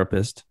 your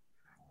therapist,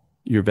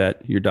 your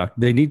vet, your doctor,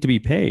 they need to be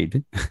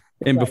paid.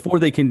 And before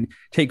they can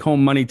take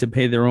home money to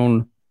pay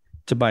to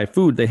buy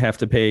food, they have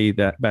to pay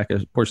that back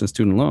a portion of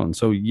student loan.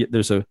 So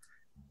there's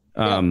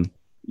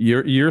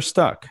you're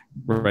stuck,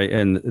 right?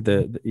 And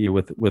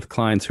with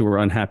clients who are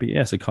unhappy,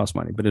 yes, it costs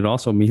money, but it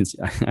also means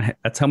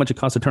that's how much it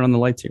costs to turn on the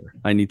lights here.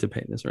 I need to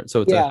pay this, right?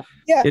 So it's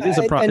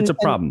a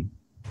problem.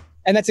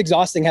 And that's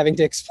exhausting having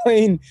to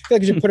explain. I feel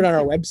like we should put it on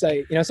our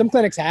website. Some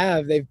clinics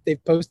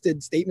they've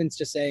posted statements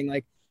just saying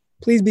like,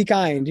 please be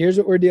kind. Here's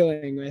what we're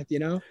dealing with,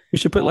 You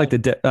should put like the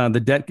debt.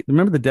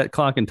 Remember the debt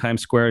clock in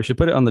Times Square? You should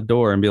put it on the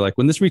door and be like,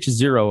 when this reaches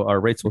 0,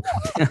 our rates will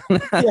come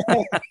down.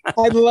 Yeah,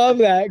 I'd love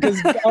that, because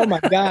oh my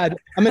God,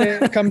 I'm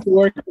gonna come to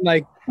work in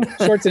like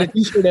shorts and a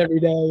t-shirt every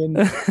day, and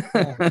it's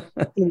gonna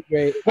be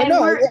great.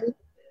 But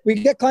we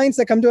get clients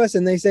that come to us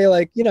and they say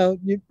like,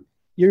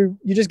 you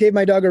just gave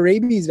my dog a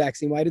rabies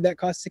vaccine. Why did that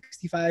cost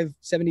 $65,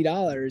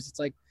 $70? It's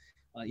like,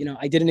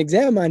 I did an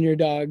exam on your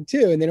dog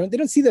too. And they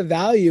don't see the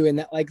value in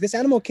that. Like, this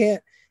animal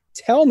can't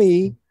tell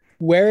me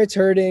where it's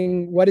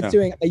hurting, what it's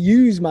doing. I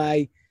use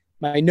my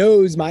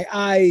nose, my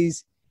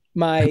eyes,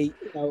 my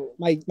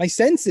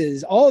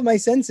senses, all of my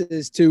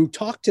senses to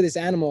talk to this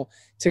animal,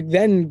 to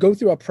then go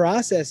through a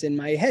process in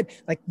my head.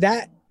 Like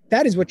that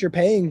is what you're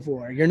paying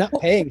for. You're not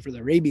paying for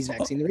the rabies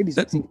vaccine. The rabies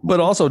vaccine. But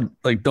also,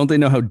 like, don't they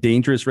know how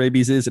dangerous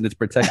rabies is, and it's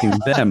protecting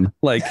them?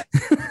 Like,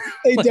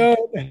 they don't.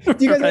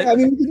 You guys, right? I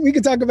mean, we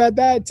could talk about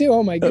that too.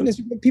 Oh my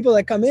goodness, people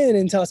that come in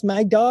and tell us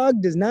my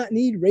dog does not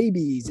need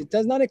rabies. It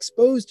does not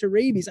expose to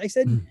rabies. I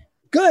said,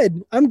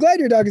 good. I'm glad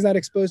your dog is not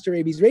exposed to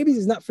rabies. Rabies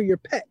is not for your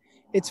pet.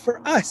 It's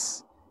for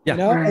us.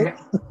 Yeah.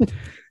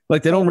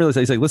 Like, they don't realize.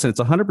 They say, listen, it's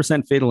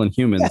 100% fatal in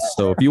humans.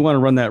 So if you want to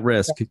run that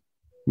risk.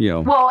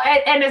 Well,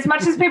 and as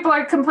much as people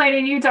are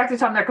complaining to you, Dr.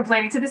 Tom, they're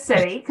complaining to the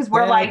city, because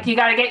we're like, you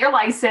got to get your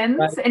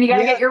license and you got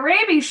to get your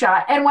rabies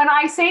shot. And when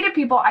I say to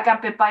people, I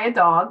got bit by a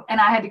dog and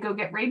I had to go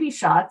get rabies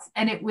shots,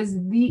 and it was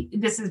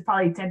this is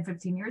probably 10,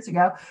 15 years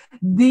ago,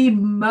 the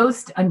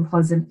most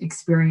unpleasant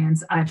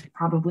experience I've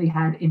probably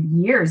had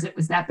in years. It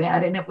was that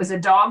bad. And it was a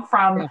dog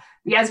from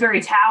the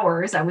Asbury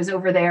Towers. I was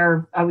over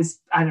there. I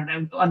don't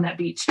know, on that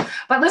beach.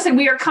 But listen,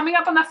 we are coming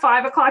up on the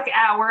 5 o'clock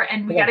hour,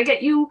 and we got to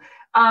get you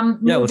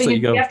let's let you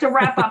go. We have to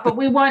wrap up, but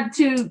we want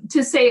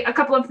to say a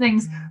couple of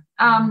things.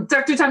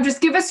 Dr. Tom, just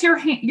give us your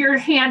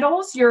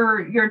handles,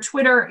 your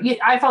Twitter.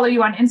 I follow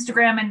you on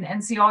Instagram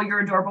and see all your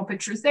adorable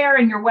pictures there,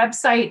 and your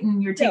website,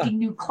 and you're taking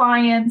new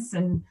clients.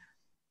 And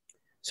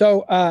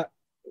so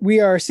we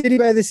are City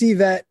by the Sea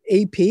Vet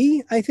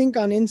AP, I think,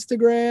 on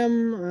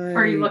Instagram.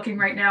 Are you looking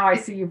right now? I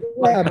see you.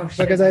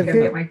 Because I'm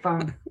gonna get my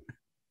phone.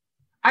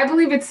 I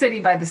believe it's City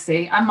by the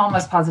Sea. I'm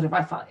almost positive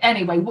I follow.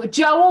 Anyway,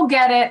 Joe will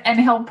get it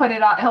and he'll put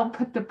it out. He'll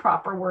put the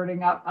proper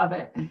wording up of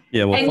it.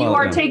 Yeah. And you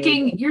are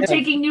taking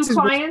new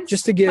clients.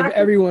 Just to give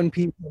everyone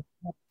people.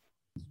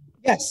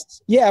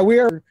 Yes. Yeah.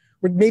 We're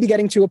maybe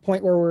getting to a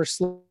point where we're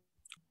slowing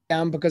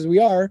down because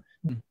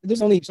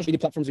there's only social media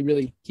platforms we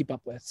really keep up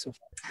with. So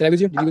did I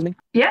lose you? Did you lose me?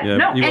 Yeah.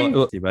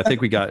 No. I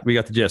think we got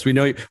the gist. We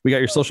got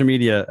your social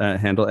media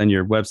handle and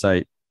your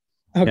website.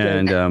 Okay.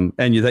 And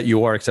that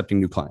you are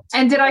accepting new clients.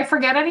 And did I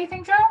forget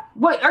anything, Joe?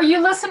 What are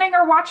you listening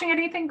or watching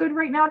anything good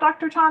right now,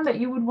 Dr. Tom, that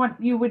you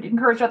would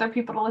encourage other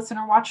people to listen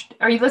or watch?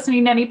 Are you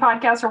listening to any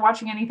podcasts or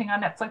watching anything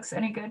on Netflix?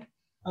 Any good?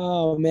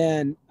 Oh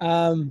man.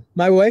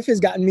 My wife has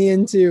gotten me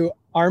into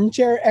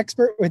Armchair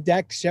Expert with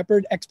Dax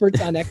Shepard,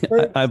 Experts on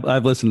Experts.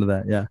 I've listened to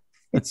that. Yeah.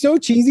 It's so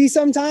cheesy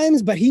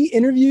sometimes, but he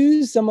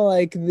interviews some of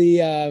like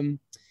the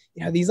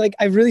these like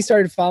I've really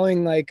started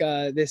following like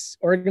this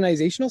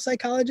organizational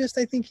psychologist,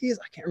 I think he is.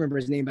 I can't remember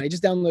his name, but I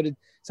just downloaded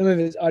some of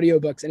his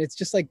audiobooks and it's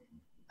just like,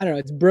 I don't know,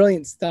 it's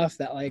brilliant stuff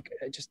that like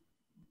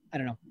I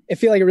don't know. I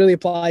feel like it really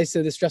applies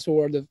to the stressful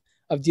world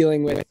of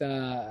dealing with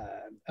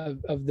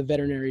of the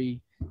veterinary,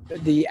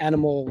 the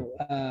animal,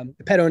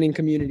 the pet owning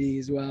community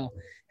as well.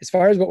 As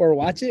far as what we're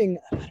watching,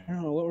 I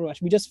don't know what we're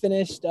watching. We just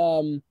finished,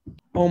 oh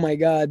my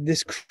God,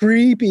 this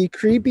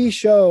creepy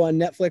show on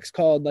Netflix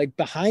called like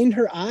Behind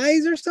Her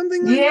Eyes or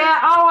something like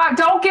that. Oh,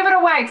 don't give it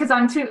away because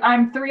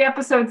I'm 3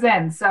 episodes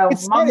in. So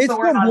it's so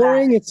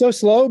boring. It's so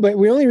slow. But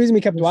the only reason we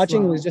kept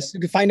watching was just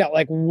to find out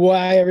like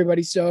why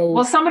everybody's so.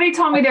 Well, somebody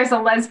told me there's a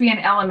lesbian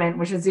element,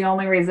 which is the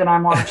only reason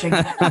I'm watching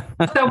it.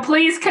 So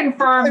please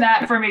confirm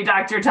that for me,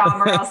 Dr.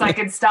 Tom, or else I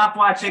can stop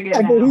watching it.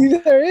 I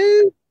believe there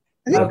is.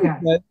 Okay.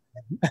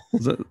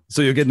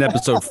 So you'll get an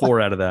episode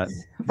 4 out of that.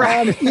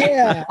 Right.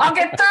 Yeah. I'll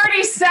get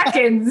 30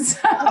 seconds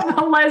of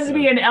the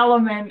lesbian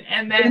element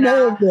and then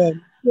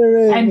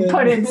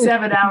put in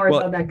 7 hours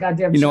on that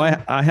goddamn show.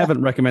 I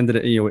haven't recommended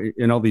it,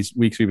 in all these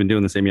weeks we've been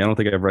doing this, Amy. I don't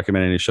think I've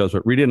recommended any shows,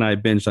 but Rita and I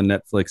binged on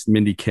Netflix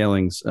Mindy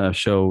Kaling's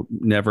show,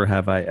 Never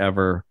Have I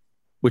Ever,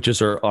 which is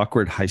her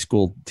awkward high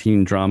school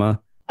teen drama.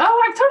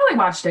 Oh, I've totally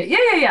watched it.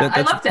 Yeah.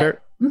 I loved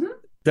it.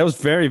 That was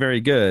very,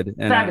 very good.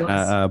 And,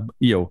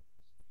 fabulous.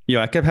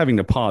 I kept having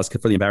to pause for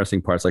the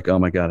embarrassing parts. Like, oh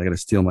my God, I got to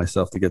steel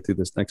myself to get through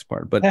this next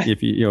part. But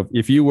if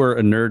you were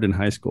a nerd in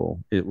high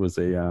school, it was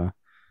a.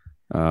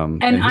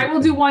 And I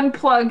will do one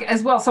plug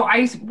as well. So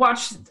I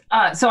watched.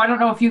 So I don't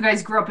know if you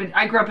guys grew up in.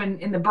 I grew up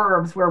in the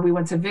burbs where we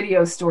went to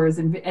video stores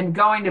and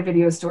going to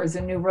video stores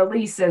and new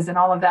releases and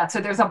all of that.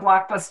 So there's a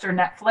Blockbuster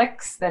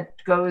Netflix that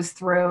goes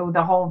through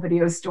the whole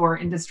video store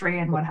industry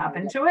and what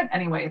happened to it.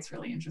 Anyway, it's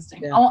really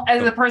interesting. Yeah.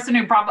 As a person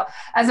who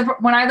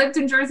when I lived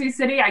in Jersey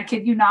City, I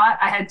kid you not,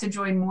 I had to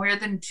join more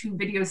than 2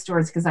 video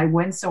stores because I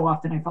went so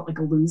often. I felt like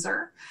a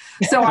loser.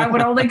 So I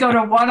would only go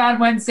to one on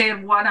Wednesday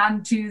and one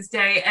on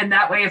Tuesday, and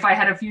that way, if I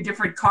had a few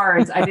different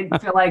cards, I didn't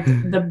feel like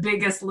the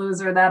biggest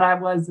loser that I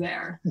was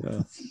there.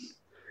 Yeah.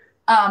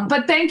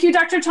 But thank you,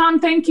 Dr. Tom.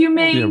 Thank you,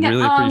 Ming. Yeah,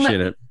 really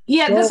appreciate it.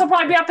 Yeah, this will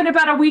probably be up in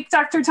about a week.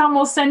 Dr. Tom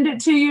will send it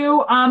to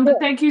you. But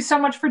thank you so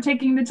much for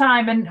taking the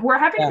time. And we're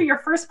happy to be your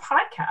first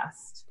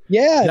podcast.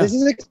 Yeah, this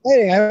is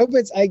exciting. I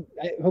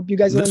hope you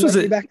guys will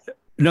be back.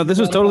 No, this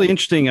was totally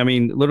interesting. I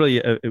mean,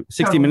 literally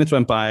 60 minutes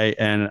went by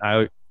and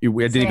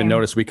we didn't even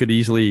notice. We could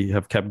easily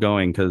have kept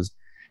going because,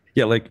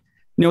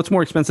 it's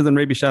more expensive than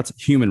rabies shots,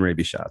 human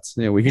rabies shots.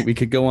 We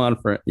could go on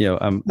for,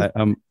 I'm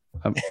on.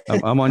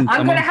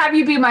 I'm going to have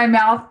you be my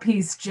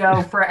mouthpiece,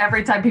 Joe, for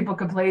every time people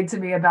complain to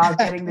me about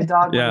getting the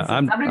dog. Yeah,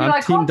 I'm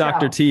team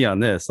Dr. T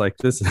on this. Like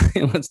this,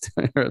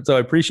 so I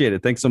appreciate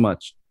it. Thanks so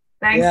much.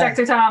 Thanks,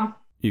 Dr. Tom.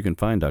 You can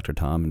find Dr.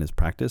 Tom and his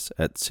practice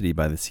at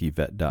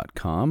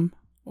citybytheseavet.com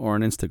or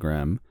on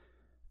Instagram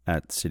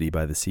at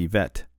citybytheseavet.